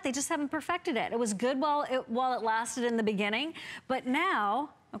know what, they just haven't perfected it. It was good while it lasted in the beginning, but now,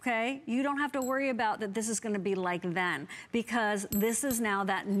 okay, you don't have to worry about that this is going to be like then, because this is now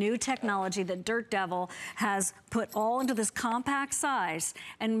that new technology that Dirt Devil has put all into this compact size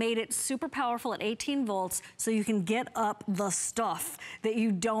and made it super powerful at 18 volts so you can get up the stuff that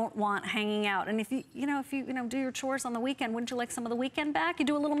you don't want hanging out. And if you do your chores on the weekend, wouldn't you like some of the weekend back? You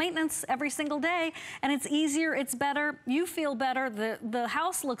do a little maintenance every single day and it's easier, it's better, you feel better, the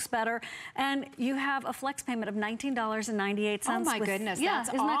house looks better, and you have a flex payment of $19.98. Oh my goodness, that's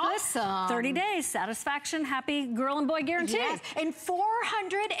awesome. 30 days, satisfaction, happy girl and boy guarantee. Yes, and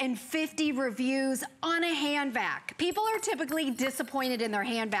 450 reviews on a hand vac. People are typically disappointed in their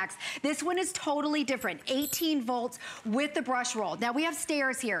hand vacs. This one is totally different. 18 volts with the brush roll. Now we have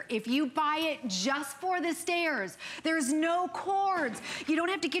stairs here. If you buy it just for the stairs, there's no cords. You don't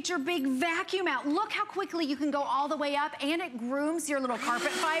have to get your big vacuum out. Look how quickly you can go all the way up, and it grooms your little carpet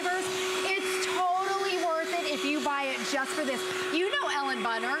fibers. It's totally worth it if you buy it just for this. You know Ellen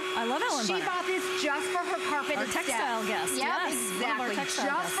Bunner. I love Ellen Bunner. She bought this just for her carpeted stairs. Textile guest. Yep, yes, exactly.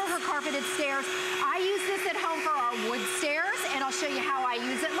 Just for her carpeted stairs. I use this at home for our wood stairs, and I'll show you how I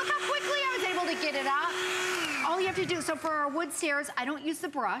use it. Look how quickly I was able to get it up. all you have to do, so for our wood stairs, I don't use the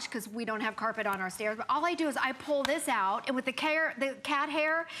brush because we don't have carpet on our stairs, but all I do is I pull this out, and with the cat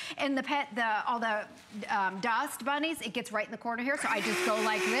hair and all the dust bunnies, it gets right in the corner here, so I just go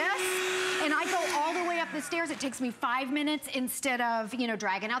like this, and I go all the way up the stairs. It takes me 5 minutes instead of, you know,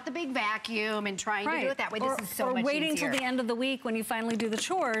 dragging out the big vacuum and trying to do it that way. This is so much easier. Or waiting till the end of the week when you finally do the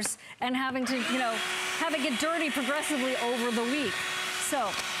chores and having to, you know, have it get dirty progressively over the week. So,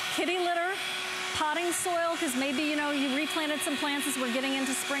 kitty litter, potting soil, because maybe, you know, you replanted some plants as we're getting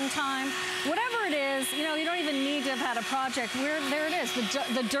into springtime. Whatever it is, you know, you don't even need to have had a project. There it is.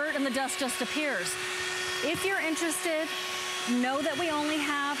 The dirt and the dust just appears. If you're interested, know that we only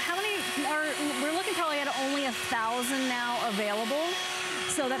have, we're looking probably at only 1,000 now available.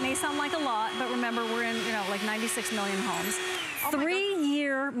 So that may sound like a lot, but remember, we're in, you know, like 96 million homes.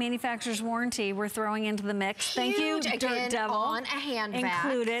 3-year manufacturer's warranty we're throwing into the mix. Thank you, Dirt Devil. On a hand vac.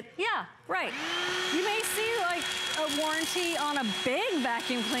 Included. Yeah, right. You may see like a warranty on a big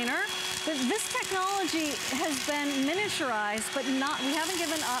vacuum cleaner, but this technology has been miniaturized, but we haven't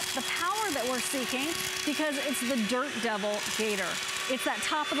given up the power that we're seeking because it's the Dirt Devil Gator. It's that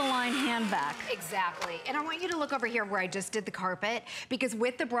top-of-the-line hand vac. Exactly. And I want you to look over here where I just did the carpet, because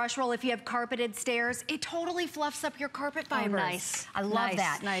with the brush roll, if you have carpeted stairs, it totally fluffs up your carpet fibers. Oh, nice. I love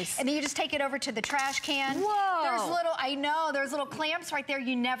that. Nice. And then you just take it over to the trash can. Whoa. There's little clamps right there.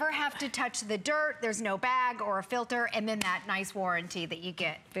 You never have to touch the dirt. There's no bag or a filter, and then that nice warranty that you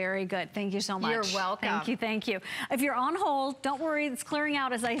get. Very good. Thank you so much. You're welcome. Thank you, thank you. If you're on hold, don't worry, it's clearing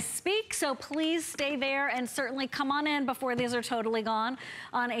out as I speak, so please stay there and certainly come on in before these are totally gone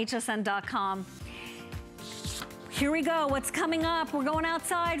on hsn.com. Here we go. What's coming up? We're going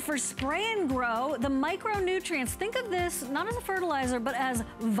outside for Spray and Grow. The micronutrients. Think of this not as a fertilizer, but as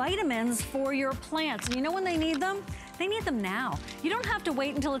vitamins for your plants. You know when they need them? They need them now. You don't have to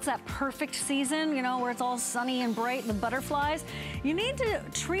wait until it's that perfect season, you know, where it's all sunny and bright with butterflies. You need to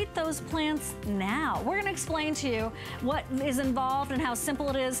treat those plants now. We're gonna explain to you what is involved and how simple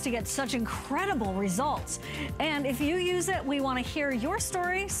it is to get such incredible results. And if you use it, we wanna hear your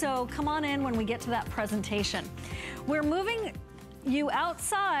story, so come on in when we get to that presentation. We're moving you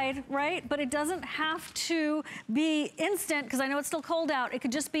outside, right? But it doesn't have to be instant, because I know it's still cold out. It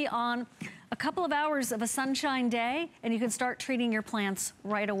could just be on a couple of hours of a sunshine day, and you can start treating your plants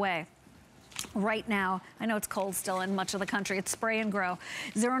right away. Right now, I know it's cold still in much of the country. It's Spray and Grow,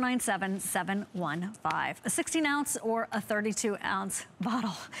 097715, a 16-ounce or a 32-ounce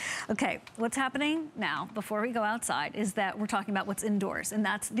bottle. Okay, what's happening now, before we go outside, is that we're talking about what's indoors, and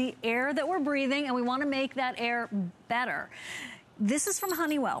that's the air that we're breathing, and we want to make that air better. This is from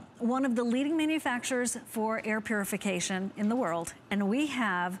Honeywell, one of the leading manufacturers for air purification in the world. And we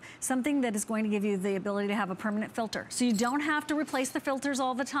have something that is going to give you the ability to have a permanent filter. So you don't have to replace the filters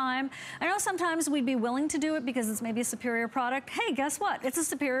all the time. I know sometimes we'd be willing to do it because it's maybe a superior product. Hey, guess what? It's a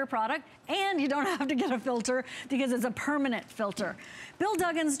superior product, and you don't have to get a filter because it's a permanent filter. Bill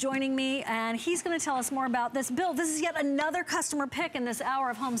Duggan's joining me, and he's gonna tell us more about this. Bill, this is yet another customer pick in this hour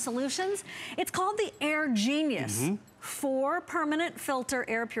of home solutions. It's called the Air Genius. 4 permanent filter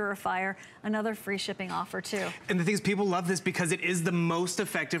air purifier, another free shipping offer too. And the thing is, people love this because it is the most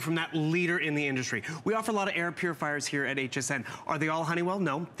effective from that leader in the industry. We offer a lot of air purifiers here at HSN. Are they all Honeywell?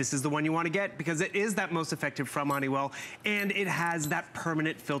 No, this is the one you want to get because it is that most effective from Honeywell, and it has that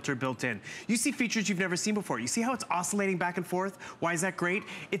permanent filter built in. You see features you've never seen before. You see how it's oscillating back and forth? Why is that great?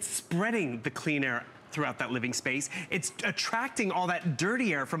 It's spreading the clean air throughout that living space. It's attracting all that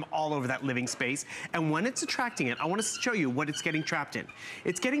dirty air from all over that living space. And when it's attracting it, I want to show you what it's getting trapped in.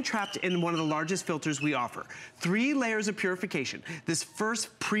 It's getting trapped in one of the largest filters we offer. 3 layers of purification. This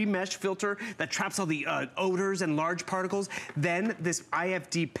first pre-mesh filter that traps all the odors and large particles. Then this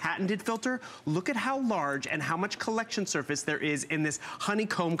IFD patented filter. Look at how large and how much collection surface there is in this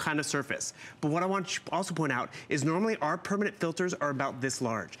honeycomb kind of surface. But what I want to also point out is normally our permanent filters are about this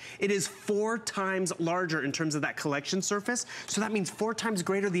large. It is 4 times larger in terms of that collection surface. So that means 4 times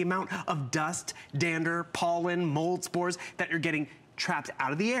greater the amount of dust, dander, pollen, mold spores that you're getting trapped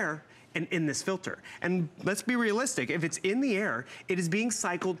out of the air and in this filter. And let's be realistic, if it's in the air, it is being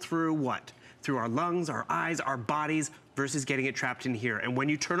cycled through what? Through our lungs, our eyes, our bodies, versus getting it trapped in here. And when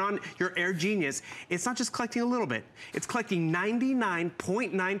you turn on your Air Genius, it's not just collecting a little bit. It's collecting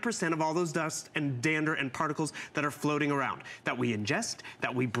 99.9% of all those dust and dander and particles that are floating around, that we ingest,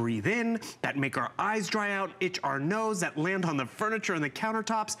 that we breathe in, that make our eyes dry out, itch our nose, that land on the furniture and the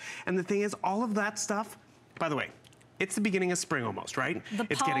countertops. And the thing is, all of that stuff, by the way, It's the beginning of spring almost, right? The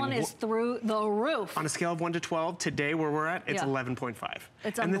it's pollen is through the roof. On a scale of 1 to 12, today where we're at, it's 11.5.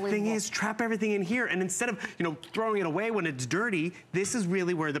 It's and the unbelievable. thing is, trap everything in here, and instead of, you know, throwing it away when it's dirty, this is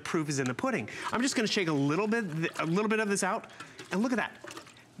really where the proof is in the pudding. I'm just gonna shake a little bit of this out, and look at that.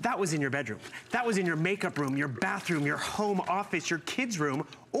 That was in your bedroom. That was in your makeup room, your bathroom, your home office, your kids' room,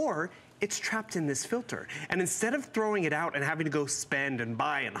 or it's trapped in this filter. And instead of throwing it out and having to go spend and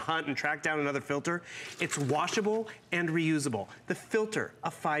buy and hunt and track down another filter, it's washable and reusable. The filter,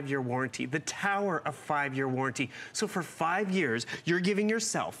 a 5-year warranty. The tower, a 5-year warranty. So for 5 years, you're giving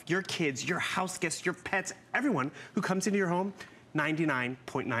yourself, your kids, your house guests, your pets, everyone who comes into your home,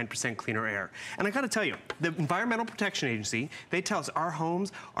 99.9% cleaner air. And I gotta tell you, the Environmental Protection Agency, they tell us our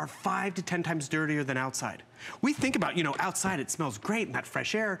homes are 5 to 10 times dirtier than outside. We think about, you know, outside it smells great and that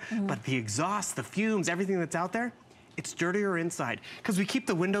fresh air, but the exhaust, the fumes, everything that's out there, it's dirtier inside. Because we keep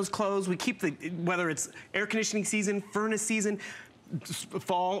the windows closed, we keep the, whether it's air conditioning season, furnace season,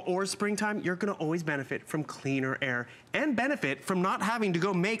 fall or springtime, you're gonna always benefit from cleaner air and benefit from not having to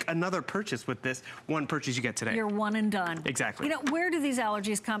go make another purchase with this one purchase you get today. You're one and done. Exactly. You know, where do these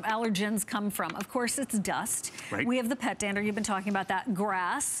allergens come from? Of course, it's dust. Right. We have the pet dander, you've been talking about that.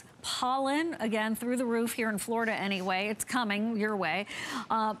 Grass, pollen, again, through the roof here in Florida anyway. It's coming your way.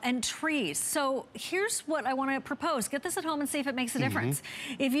 And trees. So here's what I want to propose. Get this at home and see if it makes a difference.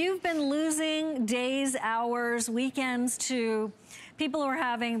 If you've been losing days, hours, weekends to people who are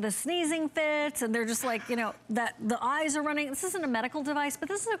having the sneezing fits and they're just like, you know, that the eyes are running. This isn't a medical device, but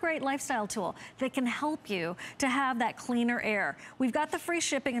this is a great lifestyle tool that can help you to have that cleaner air. We've got the free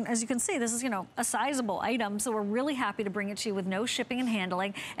shipping, and as you can see, this is, you know, a sizable item, so we're really happy to bring it to you with no shipping and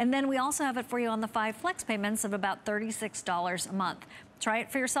handling. And then we also have it for you on the 5 flex payments of about $36 a month. Try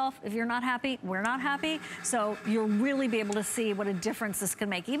it for yourself. If you're not happy, we're not happy. So you'll really be able to see what a difference this can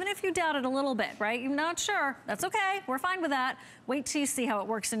make. Even if you doubt it a little bit, right? You're not sure. That's okay. We're fine with that. Wait till you see how it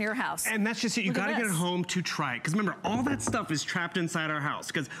works in your house. And that's just it. You gotta get it home to try it. Because remember, all that stuff is trapped inside our house.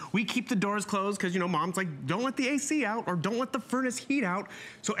 Because we keep the doors closed because, you know, mom's like, don't let the AC out or don't let the furnace heat out.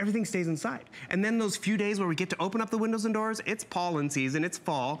 So everything stays inside. And then those few days where we get to open up the windows and doors, it's pollen season, it's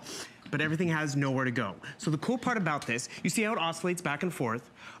fall, but everything has nowhere to go. So the cool part about this, you see how it oscillates back and forth.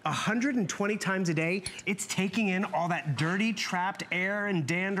 120 times a day, it's taking in all that dirty, trapped air and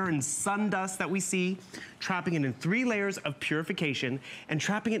dander and sun dust that we see, trapping it in 3 layers of purification and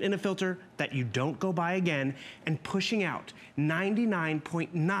trapping it in a filter that you don't go buy again and pushing out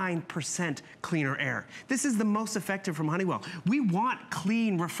 99.9% cleaner air. This is the most effective from Honeywell. We want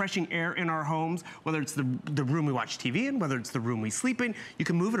clean, refreshing air in our homes, whether it's the room we watch TV in, whether it's the room we sleep in. You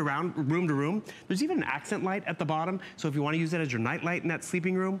can move it around room to room. There's even an accent light at the bottom, so if you want to use it as your night light in that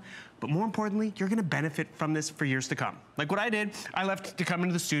sleeping room. But more importantly, you're gonna benefit from this for years to come. Like what I did, I left to come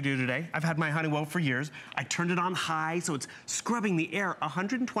into the studio today. I've had my Honeywell for years. I turned it on high, so it's scrubbing the air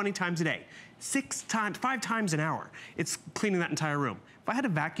 120 times a day. 5 times an hour. It's cleaning that entire room. If I had to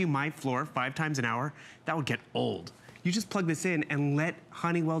vacuum my floor 5 times an hour, that would get old. You just plug this in and let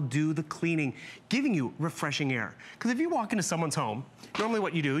Honeywell do the cleaning, giving you refreshing air. Because if you walk into someone's home, normally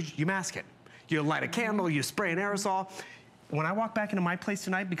what you do is you mask it. You light a candle, you spray an aerosol. When I walk back into my place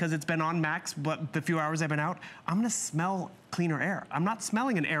tonight, because it's been on max, but the few hours I've been out, I'm gonna smell cleaner air. I'm not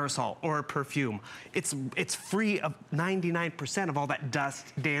smelling an aerosol or a perfume. It's free of 99% of all that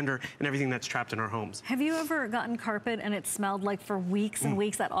dust, dander, and everything that's trapped in our homes. Have you ever gotten carpet and it smelled like for weeks and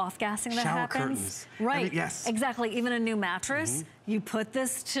weeks, that off-gassing that Shower happens? Curtains. Right, yes. Exactly, even a new mattress. You put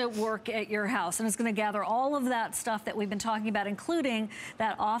this to work at your house and it's gonna gather all of that stuff that we've been talking about, including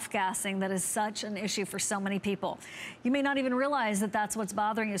that off-gassing that is such an issue for so many people. You may not even realize that that's what's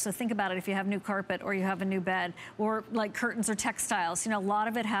bothering you, so think about it if you have new carpet or you have a new bed or like curtains or textiles. You know, a lot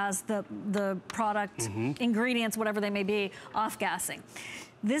of it has the product ingredients, whatever they may be, off-gassing.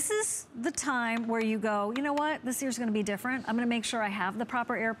 This is the time where you go, you know what, this year's gonna be different. I'm gonna make sure I have the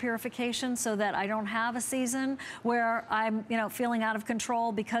proper air purification so that I don't have a season where I'm, you know, feeling out of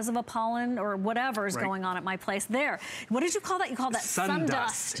control because of a pollen or whatever is going on at my place. There. What did you call that? You call that sun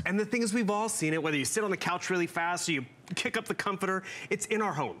dust. And the thing is, we've all seen it, whether you sit on the couch really fast or you kick up the comforter, it's in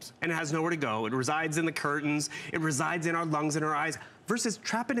our homes and it has nowhere to go. It resides in the curtains, it resides in our lungs and our eyes, versus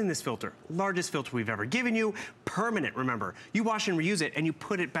trap it in this filter. Largest filter we've ever given you, permanent, remember. You wash and reuse it and you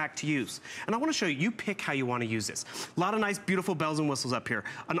put it back to use. And I wanna show you, you pick how you wanna use this. A lot of nice, beautiful bells and whistles up here.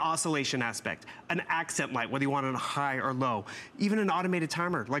 An oscillation aspect, an accent light, whether you want it high or low. Even an automated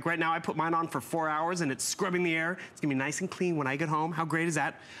timer. Like right now, I put mine on for 4 hours and it's scrubbing the air. It's gonna be nice and clean when I get home. How great is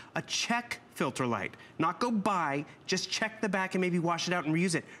that? A check filter light. Not go buy, just check the back and maybe wash it out and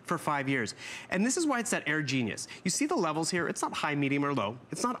reuse it for 5 years. And this is why it's that Air Genius. You see the levels here? It's not high, medium, or low.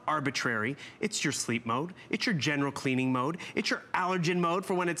 It's not arbitrary. It's your sleep mode. It's your general cleaning mode. It's your allergen mode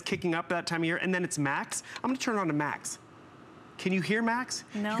for when it's kicking up that time of year. And then it's max. I'm gonna turn it on to max. Can you hear max?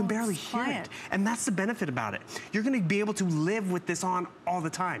 No, you can barely hear it. And that's the benefit about it. You're gonna be able to live with this on all the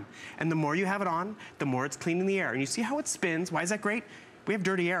time. And the more you have it on, the more it's cleaning the air. And you see how it spins? Why is that great? We have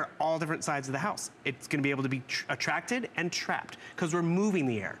dirty air all different sides of the house. It's gonna be able to be attracted and trapped because we're moving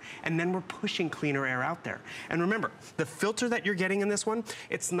the air. And then we're pushing cleaner air out there. And remember, the filter that you're getting in this one,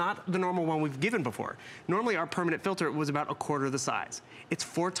 it's not the normal one we've given before. Normally our permanent filter was about 1/4 the size. It's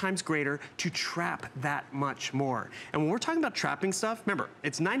 4 times greater to trap that much more. And when we're talking about trapping stuff, remember,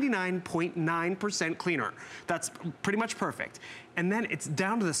 it's 99.9% cleaner. That's pretty much perfect. And then it's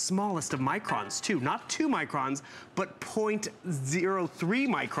down to the smallest of microns too. Not 2 microns, but 0.03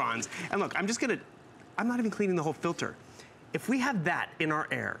 microns. And look, I'm not even cleaning the whole filter. If we have that in our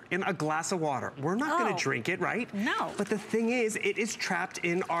air, in a glass of water, we're not gonna drink it, right? No. But the thing is, it is trapped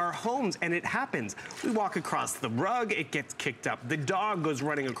in our homes, and it happens. We walk across the rug, it gets kicked up. The dog goes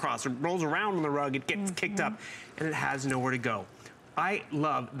running across, or rolls around on the rug, it gets kicked up, and it has nowhere to go. I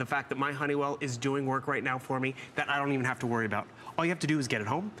love the fact that my Honeywell is doing work right now for me that I don't even have to worry about. All you have to do is get it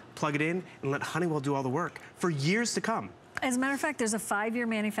home, plug it in, and let Honeywell do all the work for years to come. As a matter of fact, there's a 5-year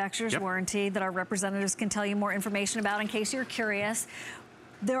manufacturer's warranty that our representatives can tell you more information about in case you're curious.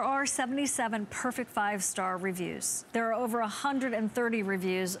 There are 77 perfect 5-star reviews. There are over 130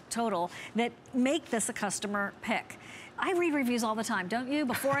 reviews total that make this a customer pick. I read reviews all the time, don't you?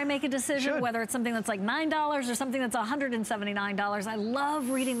 Before I make a decision, whether it's something that's like $9 or something that's $179, I love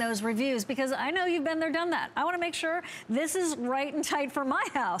reading those reviews because I know you've been there, done that. I wanna make sure this is right and tight for my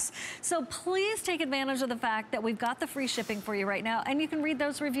house. So please take advantage of the fact that we've got the free shipping for you right now, and you can read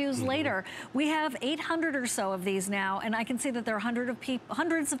those reviews later. We have 800 or so of these now, and I can see that there are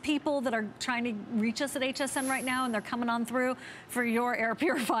hundreds of people that are trying to reach us at HSN right now, and they're coming on through for your air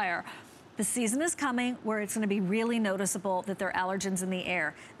purifier. The season is coming where it's gonna be really noticeable that there are allergens in the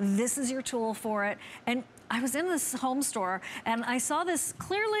air. This is your tool for it. And I was in this home store and I saw this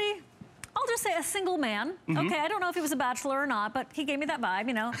clearly, I'll just say a single man. Okay, I don't know if he was a bachelor or not, but he gave me that vibe,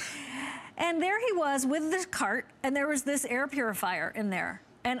 you know. And there he was with this cart and there was this air purifier in there.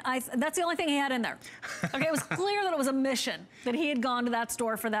 And that's the only thing he had in there. Okay, it was clear that it was a mission that he had gone to that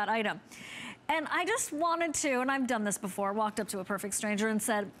store for that item. And I just wanted to, and I've done this before, walked up to a perfect stranger and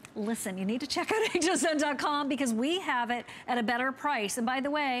said, listen, you need to check out hsn.com because we have it at a better price. And by the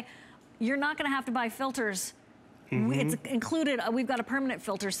way, you're not gonna have to buy filters. It's included, we've got a permanent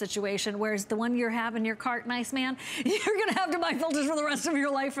filter situation, whereas the one you have in your cart, nice man, you're gonna have to buy filters for the rest of your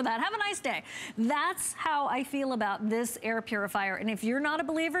life for that. Have a nice day. That's how I feel about this air purifier. And if you're not a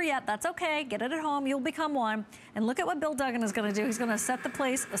believer yet, that's okay. Get it at home, you'll become one. And look at what Bill Duggan is gonna do. He's gonna set the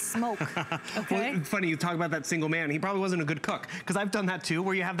place asmoke, okay? Well, it's funny you talk about that single man. He probably wasn't a good cook, because I've done that too,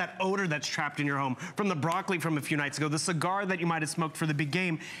 where you have that odor that's trapped in your home from the broccoli from a few nights ago, the cigar that you might have smoked for the big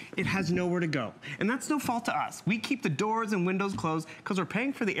game. It has nowhere to go. And that's no fault to us. We keep the doors and windows closed because we're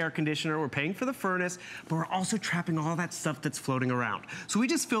paying for the air conditioner, we're paying for the furnace, but we're also trapping all that stuff that's floating around. So we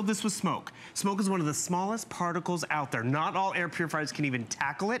just filled this with smoke. Smoke is one of the smallest particles out there. Not all air purifiers can even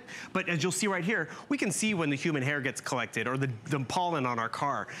tackle it, but as you'll see right here, we can see when the human hair gets collected or the pollen on our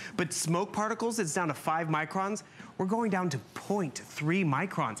car. But smoke particles, it's down to 5 microns. We're going down to 0.3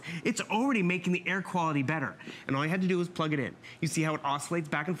 microns. It's already making the air quality better. And all you had to do was plug it in. You see how it oscillates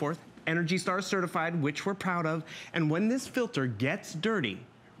back and forth? Energy Star certified, which we're proud of. And when this filter gets dirty,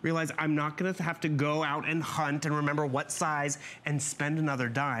 realize I'm not gonna have to go out and hunt and remember what size and spend another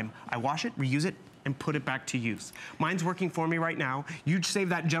dime. I wash it, reuse it, and put it back to use. Mine's working for me right now. You save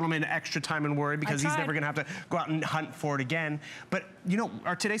that gentleman extra time and worry because he's never gonna have to go out and hunt for it again. But you know,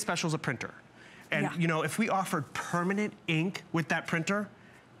 our today's special is a printer. And you know, if we offered permanent ink with that printer,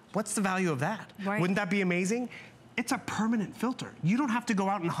 what's the value of that? Wouldn't that be amazing? It's a permanent filter. You don't have to go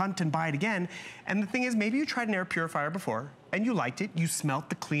out and hunt and buy it again. And the thing is, maybe you tried an air purifier before and you liked it. You smelt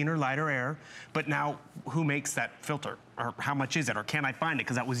the cleaner, lighter air. But now, who makes that filter? Or how much is it? Or can I find it?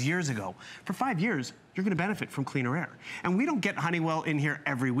 Because that was years ago. For 5 years, you're gonna benefit from cleaner air. And we don't get Honeywell in here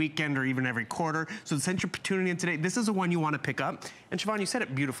every weekend or even every quarter. So since you're tuning in today, this is the one you wanna pick up. And Siobhan, you said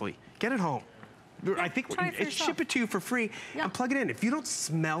it beautifully. Get it home. I think ship it to you for free and plug it in. If you don't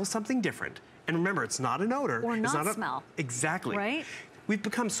smell something different, and remember, it's not an odor. Or it's not not smell. Exactly. Right? We've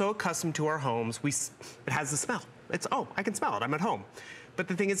become so accustomed to our homes, it has the smell. It's, oh, I can smell it, I'm at home. But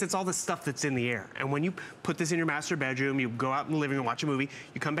the thing is, it's all the stuff that's in the air. And when you put this in your master bedroom, you go out in the living room, watch a movie,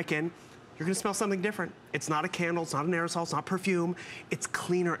 you come back in, you're gonna smell something different. It's not a candle, it's not an aerosol, it's not perfume, it's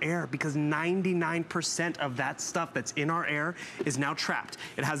cleaner air because 99% of that stuff that's in our air is now trapped.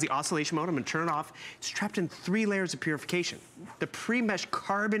 It has the oscillation mode, I'm gonna turn it off. It's trapped in 3 layers of purification. The pre-mesh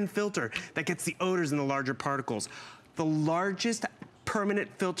carbon filter that gets the odors and the larger particles. The largest permanent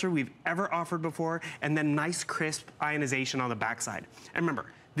filter we've ever offered before, and then nice crisp ionization on the backside. And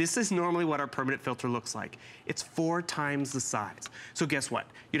remember, this is normally what our permanent filter looks like. It's 4 times the size. So guess what?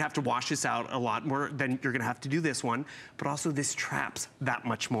 You'd have to wash this out a lot more than you're gonna have to do this one, but also this traps that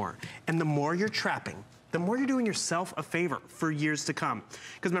much more. And the more you're trapping, the more you're doing yourself a favor for years to come.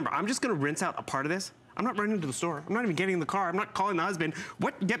 Because remember, I'm just gonna rinse out a part of this. I'm not running to the store. I'm not even getting in the car. I'm not calling the husband.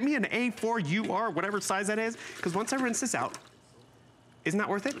 What, get me an A4UR, whatever size that is. Because once I rinse this out, isn't that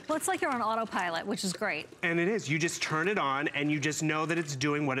worth it? Well, it's like you're on autopilot, which is great. And it is. You just turn it on and you just know that it's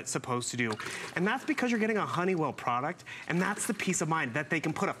doing what it's supposed to do. And that's because you're getting a Honeywell product, and that's the peace of mind that they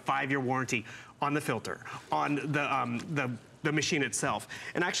can put a 5-year warranty on the filter, on the machine itself.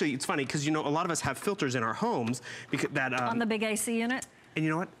 And actually, it's funny because, you know, a lot of us have filters in our homes because that on the big AC unit. And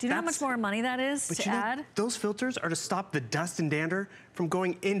you know what? Do you know how much more money that is to add? Those filters are to stop the dust and dander from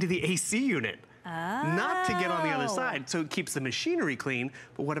going into the AC unit. Not to get on the other side. So it keeps the machinery clean,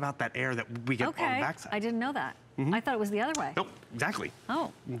 but what about that air that we get on the backside? I didn't know that. I thought it was the other way. Nope, exactly.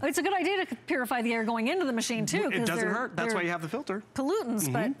 Oh, it's a good idea to purify the air going into the machine too. It doesn't hurt. That's why you have the filter. Pollutants,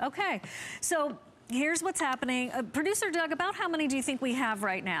 but okay. So here's what's happening. Producer Doug, about how many do you think we have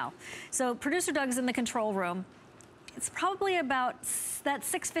right now? So Producer Doug's in the control room. It's probably about that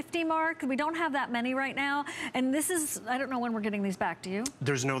 650 mark. We don't have that many right now. And this is, I don't know when we're getting these back, do you?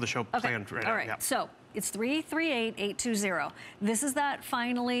 There's no other show planned right now. All right, so it's 338-820. This is that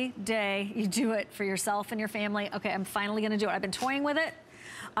finally day you do it for yourself and your family. Okay, I'm finally gonna do it. I've been toying with it.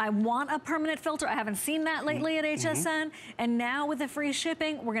 I want a permanent filter. I haven't seen that lately at HSN. And now with the free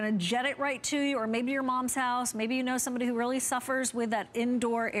shipping, we're gonna jet it right to you, or maybe your mom's house. Maybe you know somebody who really suffers with that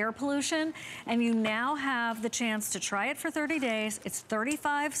indoor air pollution. And you now have the chance to try it for 30 days. It's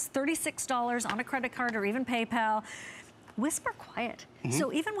 $36 on a credit card or even PayPal. Whisper quiet.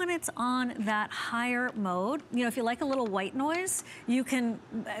 So even when it's on that higher mode, you know, if you like a little white noise, you can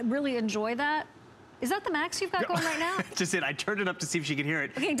really enjoy that. Is that the max you've got going right now? Just it. I turned it up to see if she could hear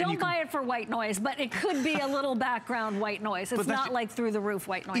it. Okay, don't buy it for white noise, but it could be a little background white noise. It's not like through the roof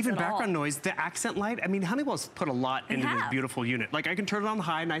white noise even at background all. noise, the accent light, I mean, Honeywell's put a lot into this beautiful unit. Like, I can turn it on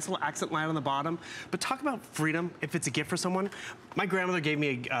high, nice little accent light on the bottom. But talk about freedom, if it's a gift for someone. My grandmother gave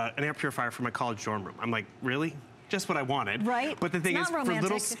me an air purifier for my college dorm room. I'm like, really? Just what I wanted. Right. But the thing is, romantic, for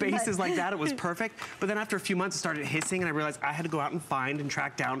little spaces like that, it was perfect. But then after a few months, it started hissing, and I realized I had to go out and find and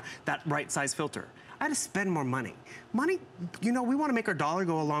track down that right size filter. I had to spend more money. Money, you know, we want to make our dollar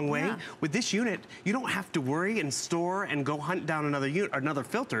go a long way. Yeah. With this unit, you don't have to worry and store and go hunt down another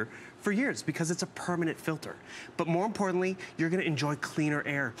filter for years because it's a permanent filter. But more importantly, you're gonna enjoy cleaner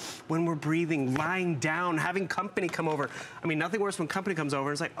air. When we're breathing, lying down, having company come over. I mean, nothing worse when company comes over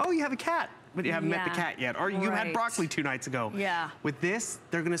and it's like, oh, you have a cat, but you haven't met the cat yet. Or you had broccoli 2 nights ago. Yeah. With this,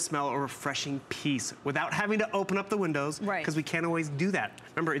 they're gonna smell a refreshing peace without having to open up the windows, because we can't always do that.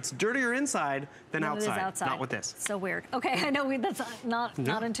 Remember, it's dirtier inside than outside, not with this. So weird. Okay, I know that's not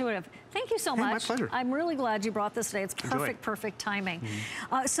intuitive. Thank you so much. My pleasure. I'm really glad you brought this today. It's perfect timing.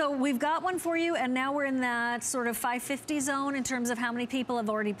 So we've got one for you, and now we're in that sort of 550 zone in terms of how many people have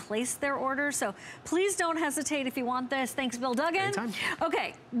already placed their order. So please don't hesitate if you want this. Thanks, Bill Duggan. Anytime.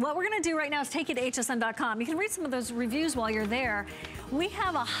 Okay, what we're gonna do right now is take you to hsn.com. You can read some of those reviews while you're there. We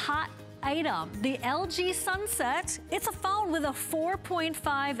have a hot item, the LG Sunset. It's a phone with a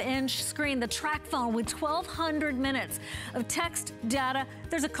 4.5-inch screen, the track phone with 1,200 minutes of text, data.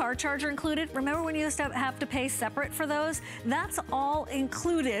 There's a car charger included. Remember when you used to have to pay separate for those? That's all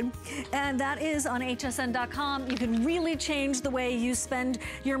included, and that is on hsn.com. You can really change the way you spend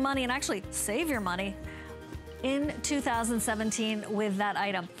your money and actually save your money in 2017 with that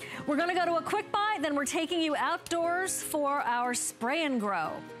item. We're gonna go to a quick buy, then we're taking you outdoors for our spray and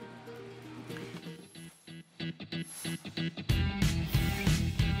grow.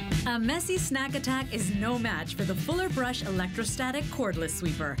 A messy snack attack is no match for the Fuller Brush Electrostatic Cordless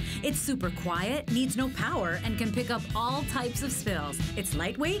Sweeper. It's super quiet, needs no power, and can pick up all types of spills. It's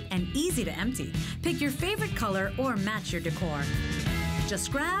lightweight and easy to empty. Pick your favorite color or match your decor.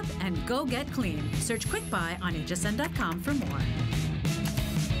 Just grab and go get clean. Search Quick Buy on hsn.com for more.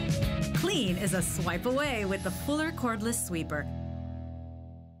 Clean is a swipe away with the Fuller Cordless Sweeper.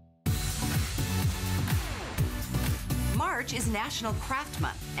 March March is National Craft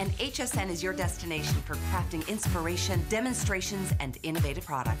Month, and HSN is your destination for crafting inspiration, demonstrations, and innovative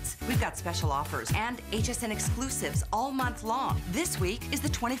products. We've got special offers and HSN exclusives all month long. This week is the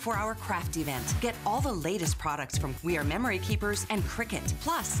 24-hour craft event. Get all the latest products from We Are Memory Keepers and Cricut,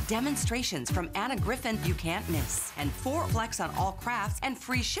 plus demonstrations from Anna Griffin you can't miss, and 4 flex on all crafts and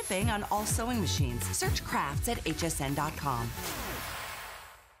free shipping on all sewing machines. Search crafts at hsn.com.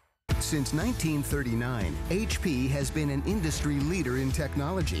 Since 1939, HP has been an industry leader in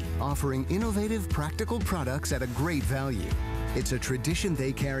technology, offering innovative, practical products at a great value. It's a tradition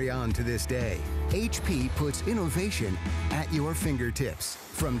they carry on to this day. HP puts innovation at your fingertips.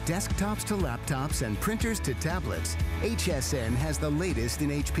 From desktops to laptops and printers to tablets, HSN has the latest in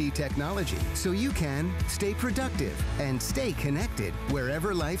HP technology, so you can stay productive and stay connected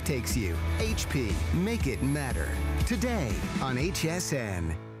wherever life takes you. HP, make it matter. Today on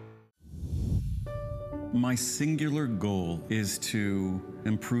HSN. My singular goal is to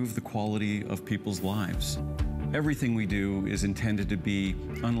improve the quality of people's lives. Everything we do is intended to be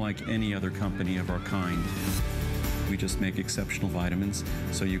unlike any other company of our kind. We just make exceptional vitamins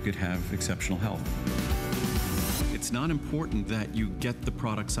so you could have exceptional health. It's not important that you get the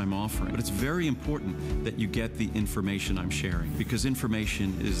products I'm offering, but it's very important that you get the information I'm sharing, because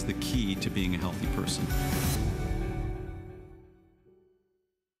information is the key to being a healthy person.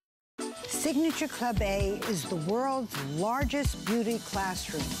 Signature Club A is the world's largest beauty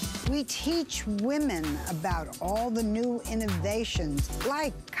classroom. We teach women about all the new innovations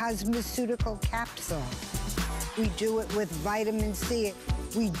like cosmeceutical capsule. We do it with vitamin C.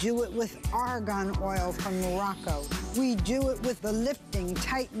 We do it with argan oil from Morocco. We do it with the lifting,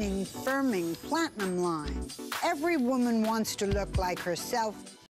 tightening, firming platinum line. Every woman wants to look like herself,